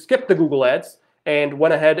people who skipped the Google ads and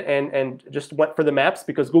went ahead and just went for the maps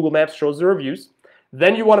because Google Maps shows the reviews.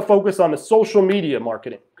 Then you want to focus on the social media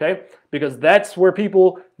marketing, okay? Because that's where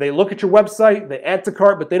people, they look at your website, they add to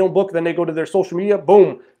cart, but they don't book, then they go to their social media,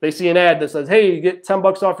 boom, they see an ad that says, hey, you get 10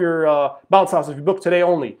 bucks off your bounce house if you book today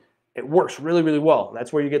only. It works really, really well.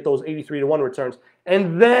 That's where you get those 83 to 1 returns.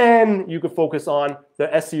 And then you can focus on the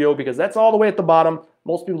SEO because that's all the way at the bottom.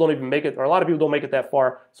 Most people don't even make it, or a lot of people don't make it that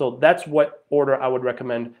far. So that's what order I would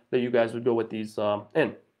recommend that you guys would go with these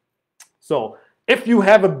in. So if you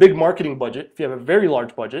have a big marketing budget, if you have a very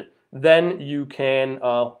large budget, then you can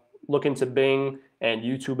look into Bing and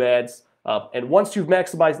YouTube ads. And once you've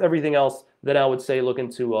maximized everything else, then I would say look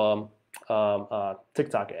into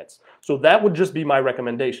TikTok ads. So that would just be my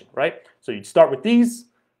recommendation, right? So you'd start with these,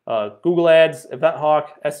 Google ads, EventHawk,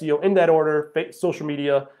 SEO in that order, social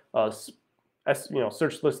media,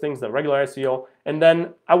 search listings, the regular SEO, and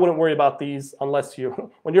then I wouldn't worry about these unless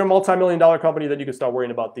when you're a multi-million-dollar company, then you can start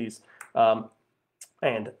worrying about these.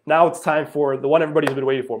 And now it's time for the one everybody's been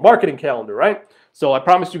waiting for, marketing calendar, right? So I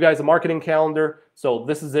promised you guys a marketing calendar. So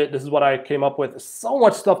this is it. This is what I came up with. So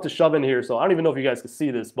much stuff to shove in here. So I don't even know if you guys can see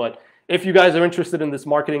this, but if you guys are interested in this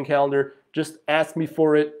marketing calendar, just ask me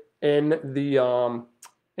for it in the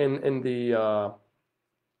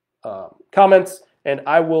comments, and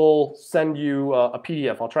I will send you a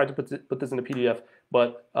PDF. I'll try to put this in a PDF,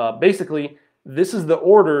 but basically, this is the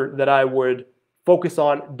order that I would focus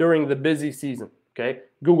on during the busy season, okay?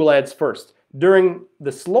 Google Ads first. During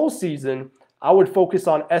the slow season, I would focus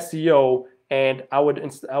on SEO, and I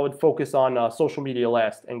would focus on social media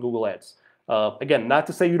last and Google Ads. Again, not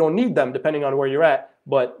to say you don't need them depending on where you're at,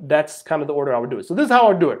 but that's kind of the order I would do it. So this is how I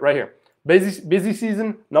would do it right here. Busy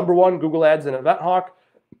season, number one, Google Ads and Event Hawk.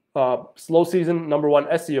 Slow season, number one,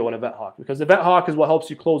 SEO and Event Hawk, because Event Hawk is what helps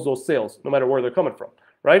you close those sales, no matter where they're coming from,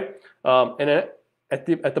 right? And at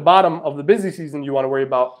the bottom of the busy season, you want to worry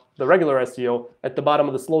about the regular SEO. At the bottom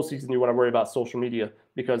of the slow season, you want to worry about social media,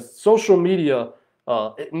 because social media,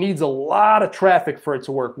 it needs a lot of traffic for it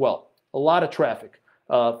to work well. A lot of traffic.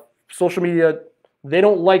 Social media, they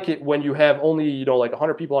don't like it when you have only like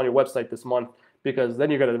 100 people on your website this month, because then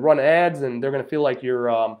you're going to run ads and they're going to feel like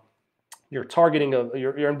you're targeting,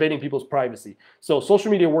 you're invading people's privacy. So social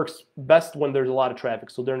media works best when there's a lot of traffic,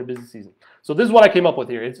 so during the busy season. So this is what I came up with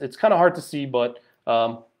here. It's kind of hard to see, but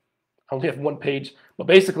I only have one page. But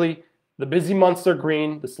basically, the busy months are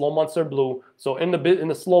green, the slow months are blue. So in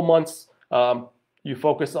the slow months, you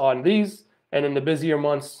focus on these, and in the busier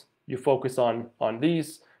months, you focus on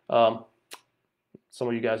these. Some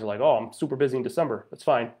of you guys are like, oh, I'm super busy in December. That's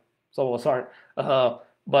fine. Some of us aren't.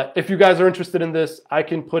 But if you guys are interested in this, I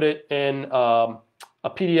can put it in a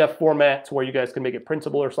PDF format to where you guys can make it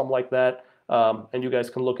printable or something like that, and you guys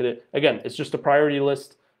can look at it. Again, it's just a priority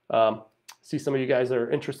list. See, some of you guys are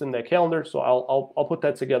interested in that calendar, so I'll put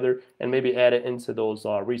that together and maybe add it into those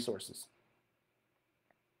resources.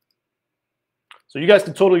 So you guys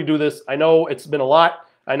can totally do this. I know it's been a lot.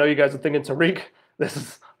 I know you guys are thinking, Tariq, this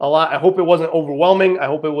is a lot. I hope it wasn't overwhelming. I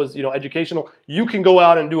hope it was, educational. You can go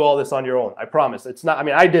out and do all this on your own. I promise. It's not, I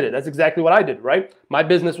mean, I did it. That's exactly what I did, right? My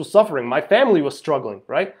business was suffering. My family was struggling,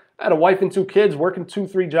 right? I had a wife and 2 kids, working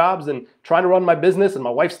 2-3 jobs and trying to run my business. And my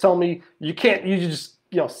wife's telling me, you just,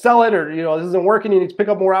 sell it, or, this isn't working. You need to pick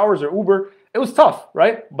up more hours, or Uber. It was tough,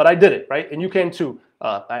 right? But I did it, right? And you can too.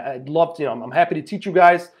 I'd love to, I'm happy to teach you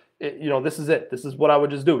guys. This is it. This is what I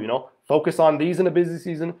would just do, focus on these in the busy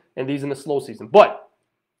season and these in the slow season. But,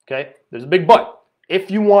 okay, there's a big but.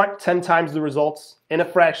 If you want 10 times the results in a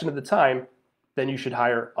fraction of the time, then you should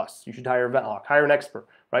hire us. You should hire Event Hawk, hire an expert,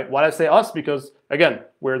 right? Why do I say us? Because, again,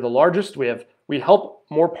 we're the largest. We help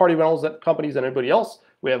more party rentals companies than anybody else.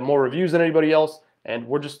 We have more reviews than anybody else, and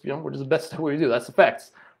we're just the best at what we do. That's the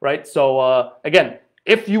facts, right? So, again,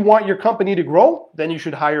 if you want your company to grow, then you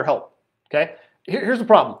should hire help, okay? Here's the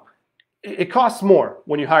problem. It costs more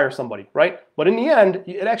when you hire somebody, right? But in the end,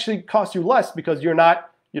 it actually costs you less, because you're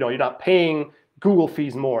not paying Google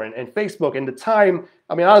fees more and Facebook, and the time.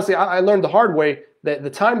 I mean, honestly, I learned the hard way that the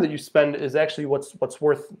time that you spend is actually what's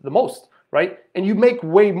worth the most, right? And you make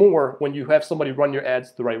way more when you have somebody run your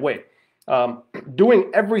ads the right way.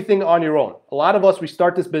 Doing everything on your own. A lot of us, we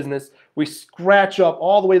start this business, we scratch up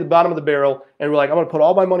all the way to the bottom of the barrel, and we're like, I'm going to put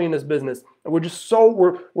all my money in this business. And we're just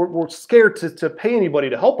we're scared to pay anybody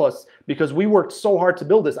to help us, because we worked so hard to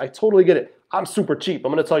build this. I totally get it. I'm super cheap.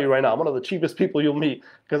 I'm going to tell you right now, I'm one of the cheapest people you'll meet,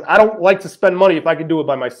 because I don't like to spend money if I can do it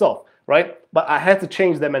by myself, right? But I had to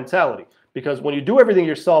change that mentality, because when you do everything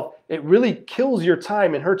yourself, it really kills your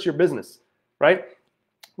time and hurts your business, right?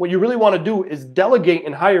 What you really want to do is delegate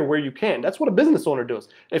and hire where you can. That's what a business owner does.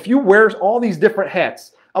 If you wear all these different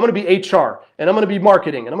hats, I'm going to be HR, and I'm going to be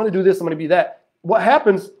marketing, and I'm going to do this, I'm going to be that. What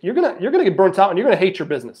happens? You're gonna get burnt out, and you're going to hate your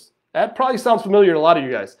business. That probably sounds familiar to a lot of you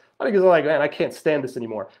guys. A lot of you guys are like, man, I can't stand this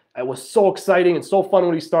anymore. It was so exciting and so fun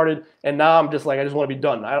when we started, and now I'm just like, I just want to be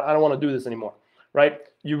done. I don't want to do this anymore, right?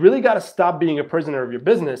 You really got to stop being a prisoner of your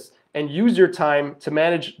business and use your time to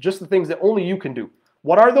manage just the things that only you can do.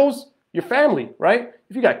 What are those? Your family, right?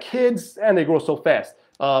 If you got kids, and they grow so fast.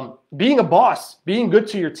 Being a boss, being good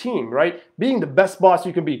to your team, right? Being the best boss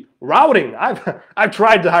you can be. Routing. I've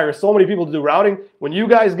tried to hire so many people to do routing. When you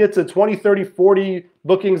guys get to 20, 30, 40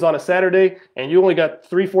 bookings on a Saturday, and you only got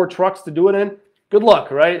 3-4 trucks to do it in, good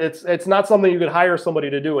luck, right? It's not something you could hire somebody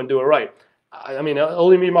to do and do it right. I mean,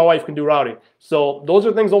 only me and my wife can do routing. So those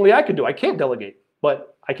are things only I can do. I can't delegate,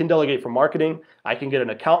 but I can delegate for marketing. I can get an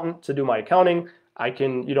accountant to do my accounting.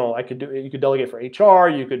 You could delegate for HR,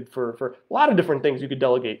 you could for a lot of different things you could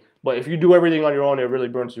delegate. But if you do everything on your own, it really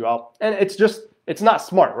burns you out. And it's not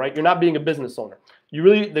smart, right? You're not being a business owner.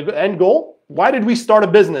 The end goal, why did we start a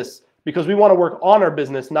business? Because we want to work on our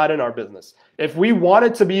business, not in our business. If we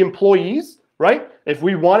wanted to be employees, right? If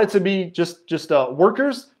we wanted to be just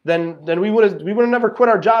workers, then we would have never quit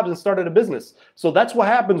our jobs and started a business. So that's what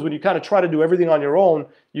happens when you kind of try to do everything on your own.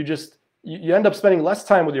 You just you end up spending less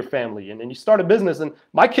time with your family, and you start a business. And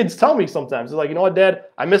my kids tell me sometimes, they're like, you know what, Dad,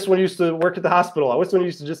 I miss when you used to work at the hospital. I wish when you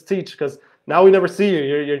used to just teach, because now we never see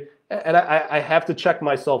you. And I have to check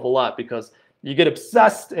myself a lot, because you get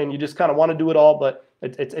obsessed and you just kind of want to do it all, but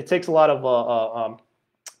it takes a lot of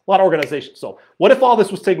organization. So what if all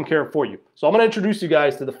this was taken care of for you? So I'm going to introduce you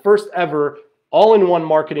guys to the first ever all-in-one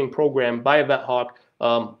marketing program by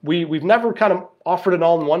EventHawk. We've never kind of offered an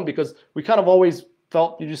all-in-one, because we kind of always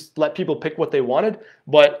felt you just let people pick what they wanted.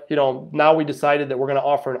 But now we decided that we're going to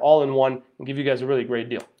offer an all-in-one and give you guys a really great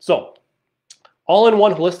deal. So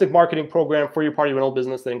all-in-one holistic marketing program for your party rental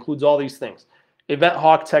business that includes all these things: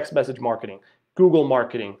 EventHawk text message marketing, Google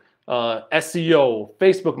marketing, SEO,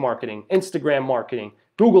 Facebook marketing, Instagram marketing,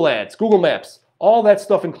 Google Ads, Google Maps, all that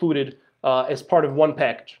stuff included as part of one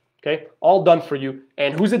package. Okay, all done for you.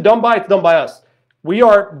 And who's it done by? It's done by us. We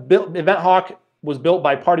are built. EventHawk was built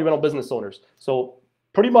by party rental business owners. So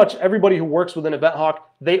pretty much everybody who works within EventHawk,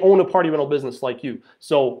 they own a party rental business like you.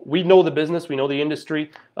 So we know the business, we know the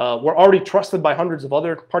industry. We're already trusted by hundreds of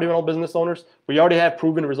other party rental business owners. We already have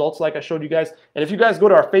proven results, like I showed you guys. And if you guys go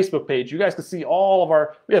to our Facebook page, you guys can see all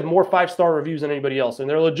of we have more 5-star reviews than anybody else, and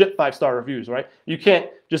they're legit 5-star reviews, right? You can't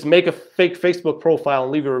just make a fake Facebook profile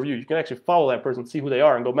and leave a review. You can actually follow that person, see who they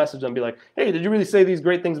are, and go message them and be like, hey, did you really say these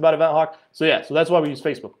great things about EventHawk? So yeah, so that's why we use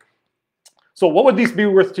Facebook. So what would these be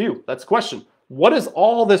worth to you? That's the question. What is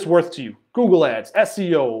all this worth to you? Google Ads,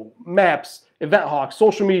 SEO, Maps, EventHawk,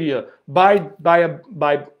 social media, by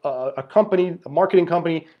a company, a marketing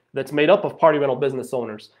company that's made up of party rental business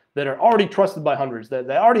owners that are already trusted by hundreds, that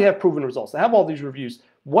already have proven results, that have all these reviews.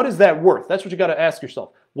 What is that worth? That's what you got to ask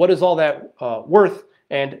yourself. What is all that worth?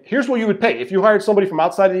 And here's what you would pay. If you hired somebody from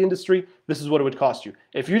outside of the industry, this is what it would cost you.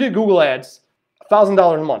 If you did Google Ads,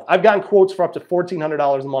 $1,000 a month. I've gotten quotes for up to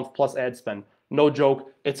 $1,400 a month plus ad spend. No joke.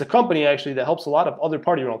 It's a company actually that helps a lot of other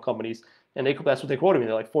party rental companies, and that's what they quoted me.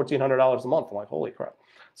 They're like $1,400 a month. I'm like, holy crap.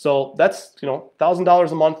 So that's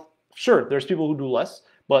 $1,000 a month. Sure, there's people who do less,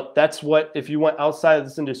 but that's what, if you went outside of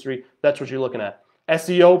this industry, that's what you're looking at.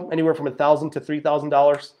 SEO, anywhere from $1,000 to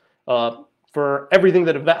 $3,000. For everything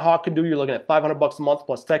that EventHawk can do, you're looking at $500 a month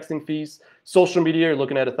plus texting fees. Social media, you're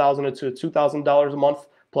looking at $1,000 to $2,000 a month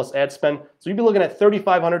plus ad spend. So you'd be looking at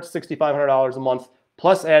 $3,500 to $6,500 a month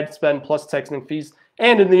plus ad spend plus texting fees.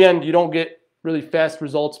 And in the end, you don't get really fast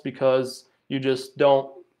results because you just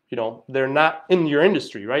don't, they're not in your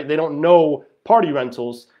industry, right? They don't know party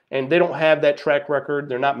rentals, and they don't have that track record.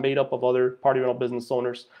 They're not made up of other party rental business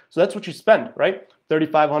owners. So that's what you spend, right?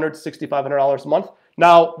 $3,500 to $6,500 a month.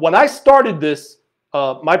 Now, when I started this,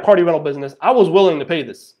 my party rental business, I was willing to pay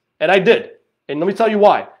this, and I did. And let me tell you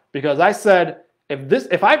why. Because I said,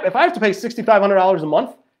 if I have to pay $6,500 a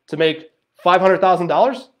month to make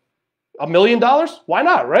 $500,000, $1 million, why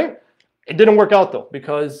not, right? It didn't work out though,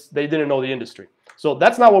 because they didn't know the industry. So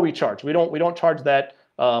that's not what we charge. We don't charge that.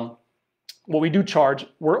 What we do charge,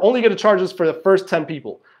 we're only going to charge this for the first 10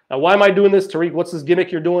 people. Now, why am I doing this, Tariq? What's this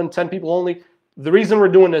gimmick you're doing? 10 people only? The reason we're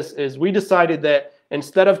doing this is we decided that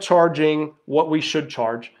instead of charging what we should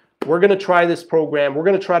charge, we're going to try this program. We're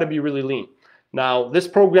going to try to be really lean. Now, this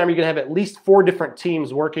program, you're going to have at least 4 different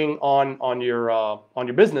teams working on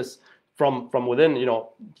your business from within,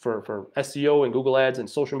 for SEO and Google Ads and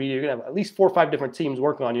social media. You're going to have at least 4 or 5 different teams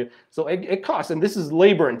working on you. So it costs, and this is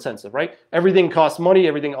labor intensive, right? Everything costs money.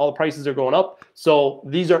 All the prices are going up. So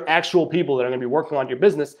these are actual people that are going to be working on your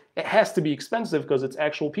business. It has to be expensive because it's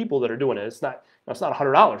actual people that are doing it. It's not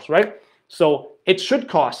 $100, right? So it should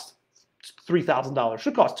cost $3,000,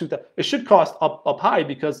 should cost $2,000. It should cost up high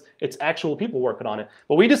because it's actual people working on it.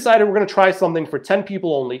 But we decided we're going to try something for 10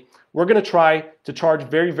 people only. We're going to try to charge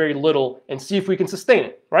very, very little and see if we can sustain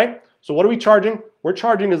it, right? So what are we charging? We're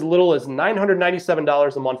charging as little as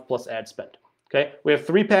 $997 a month plus ad spend. Okay, we have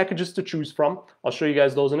 3 packages to choose from. I'll show you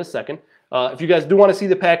guys those in a second. If you guys do want to see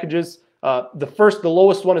the packages, the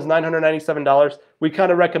lowest one is $997. We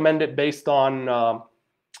kind of recommend it based on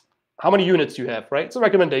how many units you have, right? It's a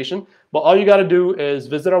recommendation, but all you got to do is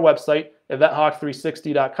visit our website,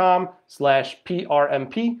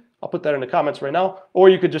 eventhawk360.com/PRMP. I'll put that in the comments right now, or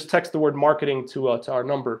you could just text the word marketing to our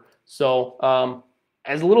number. So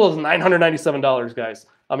as little as $997, guys.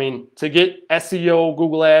 I mean, to get SEO,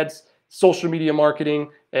 Google Ads, social media marketing,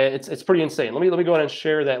 it's pretty insane. Let me go ahead and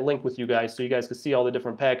share that link with you guys so you guys can see all the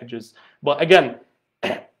different packages. But again,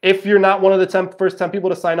 if you're not one of the first 10 people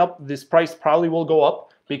to sign up, this price probably will go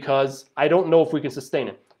up because I don't know if we can sustain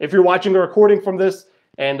it. If you're watching a recording from this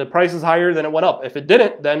and the price is higher, then it went up. If it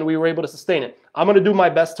didn't, then we were able to sustain it. I'm going to do my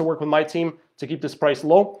best to work with my team to keep this price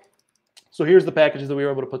low. So here's the packages that we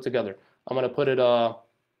were able to put together. I'm going to put it, I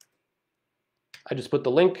just put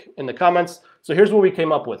the link in the comments. So here's what we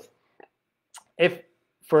came up with. if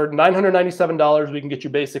for $997 we can get you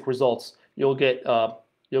basic results, you'll get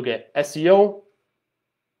SEO.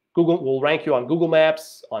 Google will rank you on Google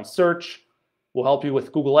Maps, on search. We'll help you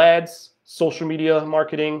with Google Ads, social media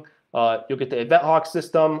marketing. You'll get the Event Hawk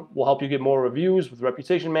system. We'll help you get more reviews with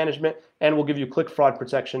reputation management, and we'll give you click fraud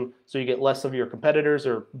protection so you get less of your competitors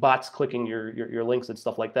or bots clicking your links and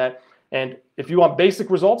stuff like that. And if you want basic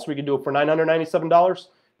results, we can do it for $997.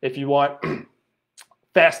 If you want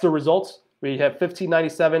faster results, we have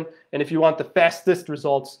 $1597. And if you want the fastest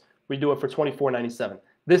results, we do it for $2497.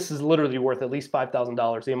 This is literally worth at least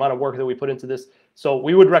 $5,000, the amount of work that we put into this. So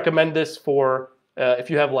we would recommend this for, if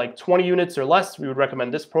you have like 20 units or less, we would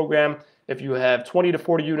recommend this program. If you have 20 to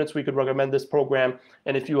 40 units, we could recommend this program.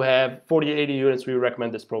 And if you have 40 to 80 units, we would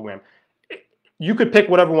recommend this program. You could pick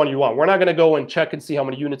whatever one you want. We're not going to go and check and see how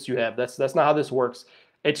many units you have. That's not how this works.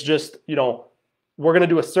 It's just, you know, we're going to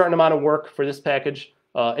do a certain amount of work for this package.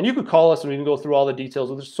 And you could call us and we can go through all the details.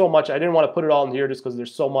 There's so much. I didn't want to put it all in here just because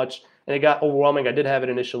there's so much and it got overwhelming. I did have it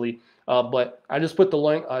initially, but I just put the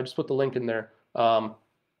link. I just put the link in there.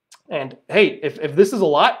 And hey, if this is a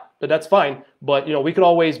lot, then that's fine. But you know, we could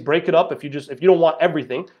always break it up if you don't want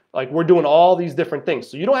everything. Like we're doing all these different things,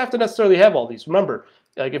 so you don't have to necessarily have all these. Remember,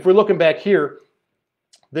 like if we're looking back here.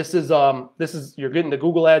 This is you're getting the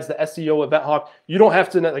Google Ads, the SEO, Event Hawk. You don't have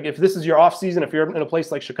to, like if this is your off season, if you're in a place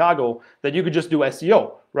like Chicago, then you could just do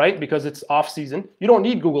SEO, right? Because it's off season. You don't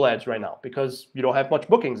need Google Ads right now because you don't have much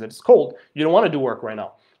bookings. It's cold. You don't want to do work right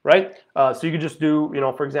now, right? So you could just do, you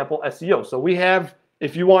know, for example, SEO. So we have,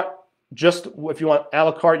 if you want a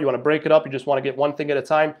la carte, you want to break it up, you just want to get one thing at a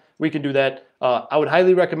time, we can do that. I would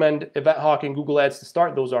highly recommend Event Hawk and Google Ads to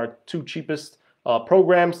start. Those are two cheapest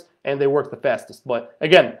programs, and they work the fastest. But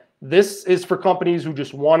again, this is for companies who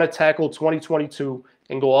just want to tackle 2022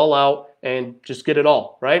 and go all out and just get it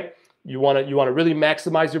all, right? You want to really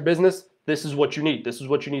maximize your business. This is what you need. This is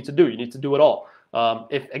what you need to do. You need to do it all.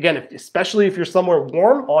 Especially if you're somewhere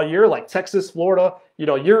warm all year, like Texas, Florida, you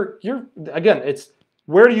know, again, it's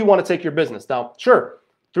where do you want to take your business? Now, sure,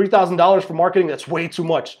 $3,000 for marketing, that's way too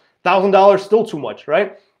much. $1,000 still too much,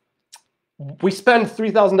 right? We spend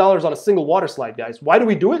 $3,000 on a single water slide, guys. Why do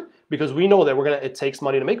we do it? Because we know that it takes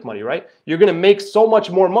money to make money, right? You're gonna make so much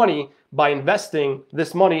more money by investing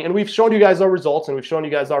this money, and we've shown you guys our results and we've shown you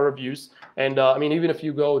guys our reviews. And I mean, even if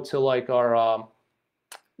you go to like our,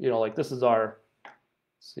 you know, like this is our,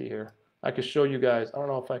 let's see here. I could show you guys. I don't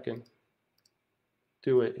know if I can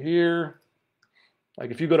do it here. Like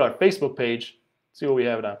if you go to our Facebook page, see what we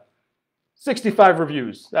have now. 65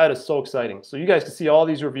 reviews. That is so exciting. So you guys can see all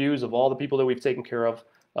these reviews of all the people that we've taken care of.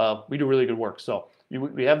 We do really good work. So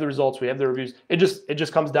we have the results, we have the reviews. It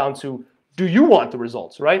just comes down to, do you want the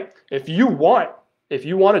results, right? If you want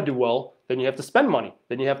to do well, then you have to spend money.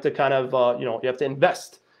 Then you have to kind of, you know, you have to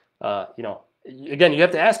invest. You know, again, you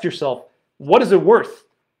have to ask yourself, what is it worth?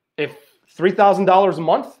 If $3,000 a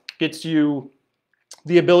month gets you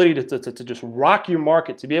the ability to just rock your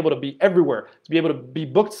market, to be able to be everywhere, to be able to be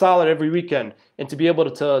booked solid every weekend, and to be able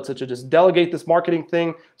to just delegate this marketing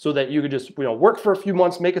thing so that you could just, you know, work for a few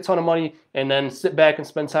months, make a ton of money, and then sit back and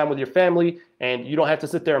spend time with your family, and you don't have to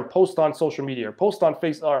sit there and post on social media or post on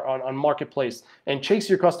on Marketplace and chase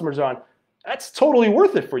your customers on. That's totally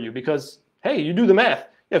worth it for you because, hey, you do the math.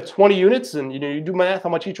 You have 20 units and, you know, you do math how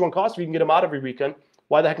much each one costs, you can get them out every weekend.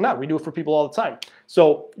 Why the heck not? We do it for people all the time.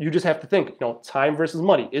 So you just have to think, you know, time versus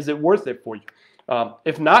money. Is it worth it for you?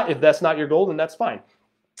 If not, if that's not your goal, then that's fine.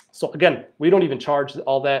 So again, we don't even charge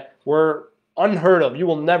all that. We're unheard of. You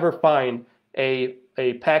will never find a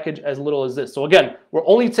package as little as this. So again, we're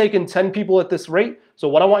only taking 10 people at this rate. So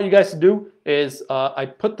what I want you guys to do is I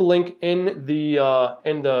put the link in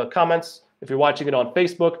the comments if you're watching it on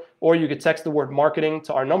Facebook, or you could text the word marketing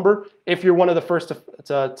to our number. If you're one of the first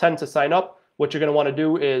to 10 to sign up, what you're going to want to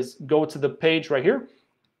do is go to the page right here.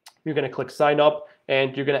 You're going to click sign up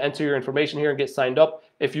and you're going to enter your information here and get signed up.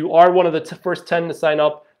 If you are one of the first 10 to sign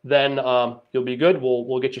up, then you'll be good.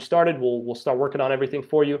 We'll get you started. We'll start working on everything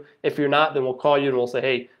for you. If you're not, then we'll call you and we'll say,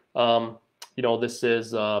 hey, you know, this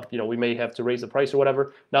is, you know, we may have to raise the price or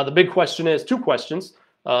whatever. Now, the big question is, two questions.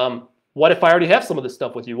 What if I already have some of this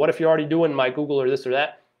stuff with you? What if you're already doing my Google or this or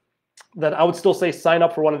that? Then I would still say sign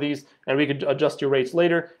up for one of these and we could adjust your rates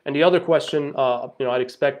later. And the other question, you know, I'd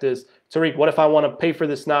expect is, Tariq, what if I want to pay for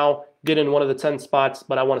this now, get in one of the 10 spots,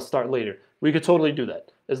 but I want to start later? We could totally do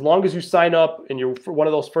that. As long as you sign up and you're one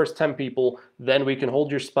of those first 10 people, then we can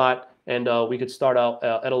hold your spot and we could start out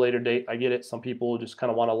at a later date. I get it. Some people just kind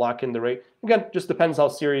of want to lock in the rate. Again, just depends how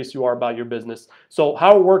serious you are about your business. So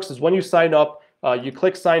how it works is when you sign up, you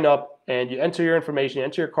click sign up and you enter your information, you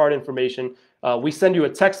enter your card information. We send you a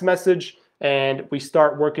text message and we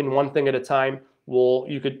start working one thing at a time.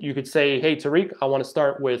 you could say, hey, Tariq, I want to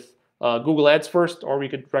start with Google Ads first, or we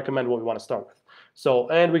could recommend what we want to start with. So,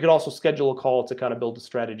 and we could also schedule a call to kind of build the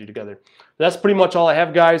strategy together. That's pretty much all I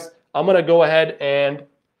have, guys. I'm going to go ahead and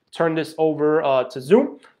turn this over to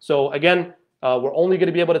Zoom. So again, we're only going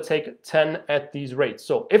to be able to take 10 at these rates.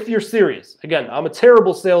 So if you're serious, again, I'm a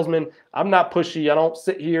terrible salesman. I'm not pushy. I don't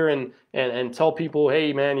sit here and tell people,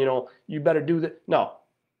 hey, man, you know, you better do that. No,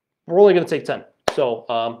 we're only going to take 10.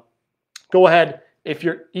 So go ahead. If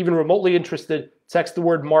you're even remotely interested, text the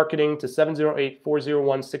word marketing to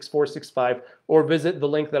 708-401-6465 or visit the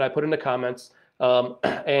link that I put in the comments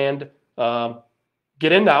and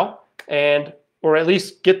get in now, and or at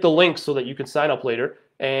least get the link so that you can sign up later.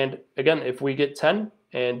 And again, if we get 10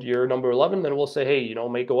 and you're number 11, then we'll say, hey, you know,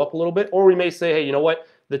 may go up a little bit, or we may say, hey, you know what,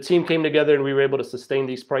 the team came together and we were able to sustain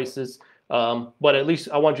these prices. But at least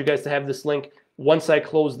I want you guys to have this link. Once I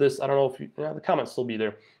close this, I don't know if the comments still be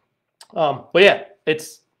there. But yeah,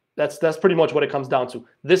 that's pretty much what it comes down to.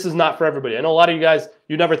 This is not for everybody. I know a lot of you guys,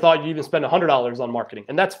 you never thought you'd even spend $100 on marketing,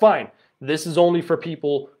 and that's fine. This is only for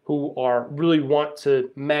people who really want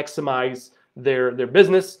to maximize their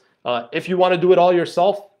business. If you want to do it all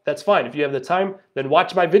yourself, that's fine. If you have the time, then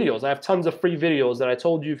watch my videos. I have tons of free videos that I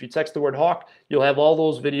told you. If you text the word Hawk, you'll have all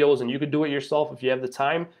those videos, and you could do it yourself if you have the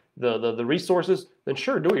time, the resources. Then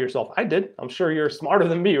sure, do it yourself. I did. I'm sure you're smarter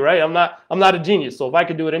than me, right? I'm not a genius. So if I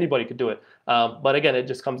could do it, anybody could do it. But again, it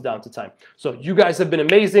just comes down to time. So you guys have been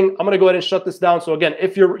amazing. I'm gonna go ahead and shut this down. So again,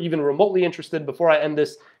 if you're even remotely interested, before I end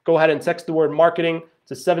this, go ahead and text the word marketing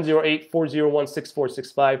to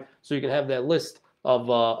 708-401-6465 so you can have that list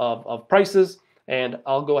of prices. And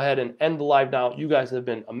I'll go ahead and end the live now. You guys have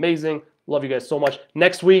been amazing. Love you guys so much.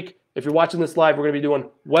 Next week, if you're watching this live, we're going to be doing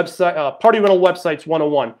party rental websites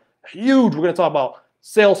 101. Huge. We're going to talk about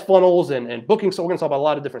sales funnels and booking. So we're going to talk about a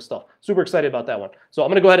lot of different stuff. Super excited about that one. So I'm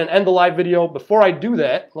going to go ahead and end the live video. Before I do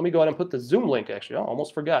that, let me go ahead and put the Zoom link, actually. I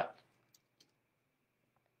almost forgot.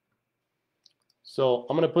 So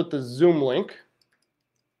I'm going to put the Zoom link.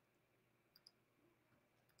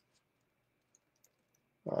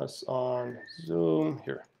 Us on Zoom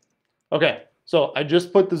here. Okay, so I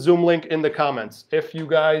just put the Zoom link in the comments. If you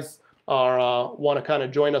guys are want to kind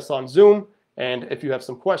of join us on Zoom, and if you have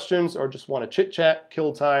some questions or just want to chit chat,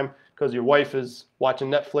 kill time because your wife is watching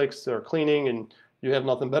Netflix or cleaning and you have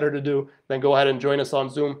nothing better to do, then go ahead and join us on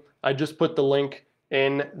Zoom. I just put the link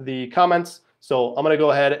in the comments. So I'm going to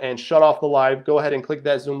go ahead and shut off the live. Go ahead and click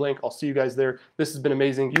that Zoom link. I'll see you guys there. This has been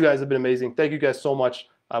amazing. You guys have been amazing. Thank you guys so much.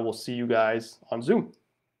 I will see you guys on Zoom.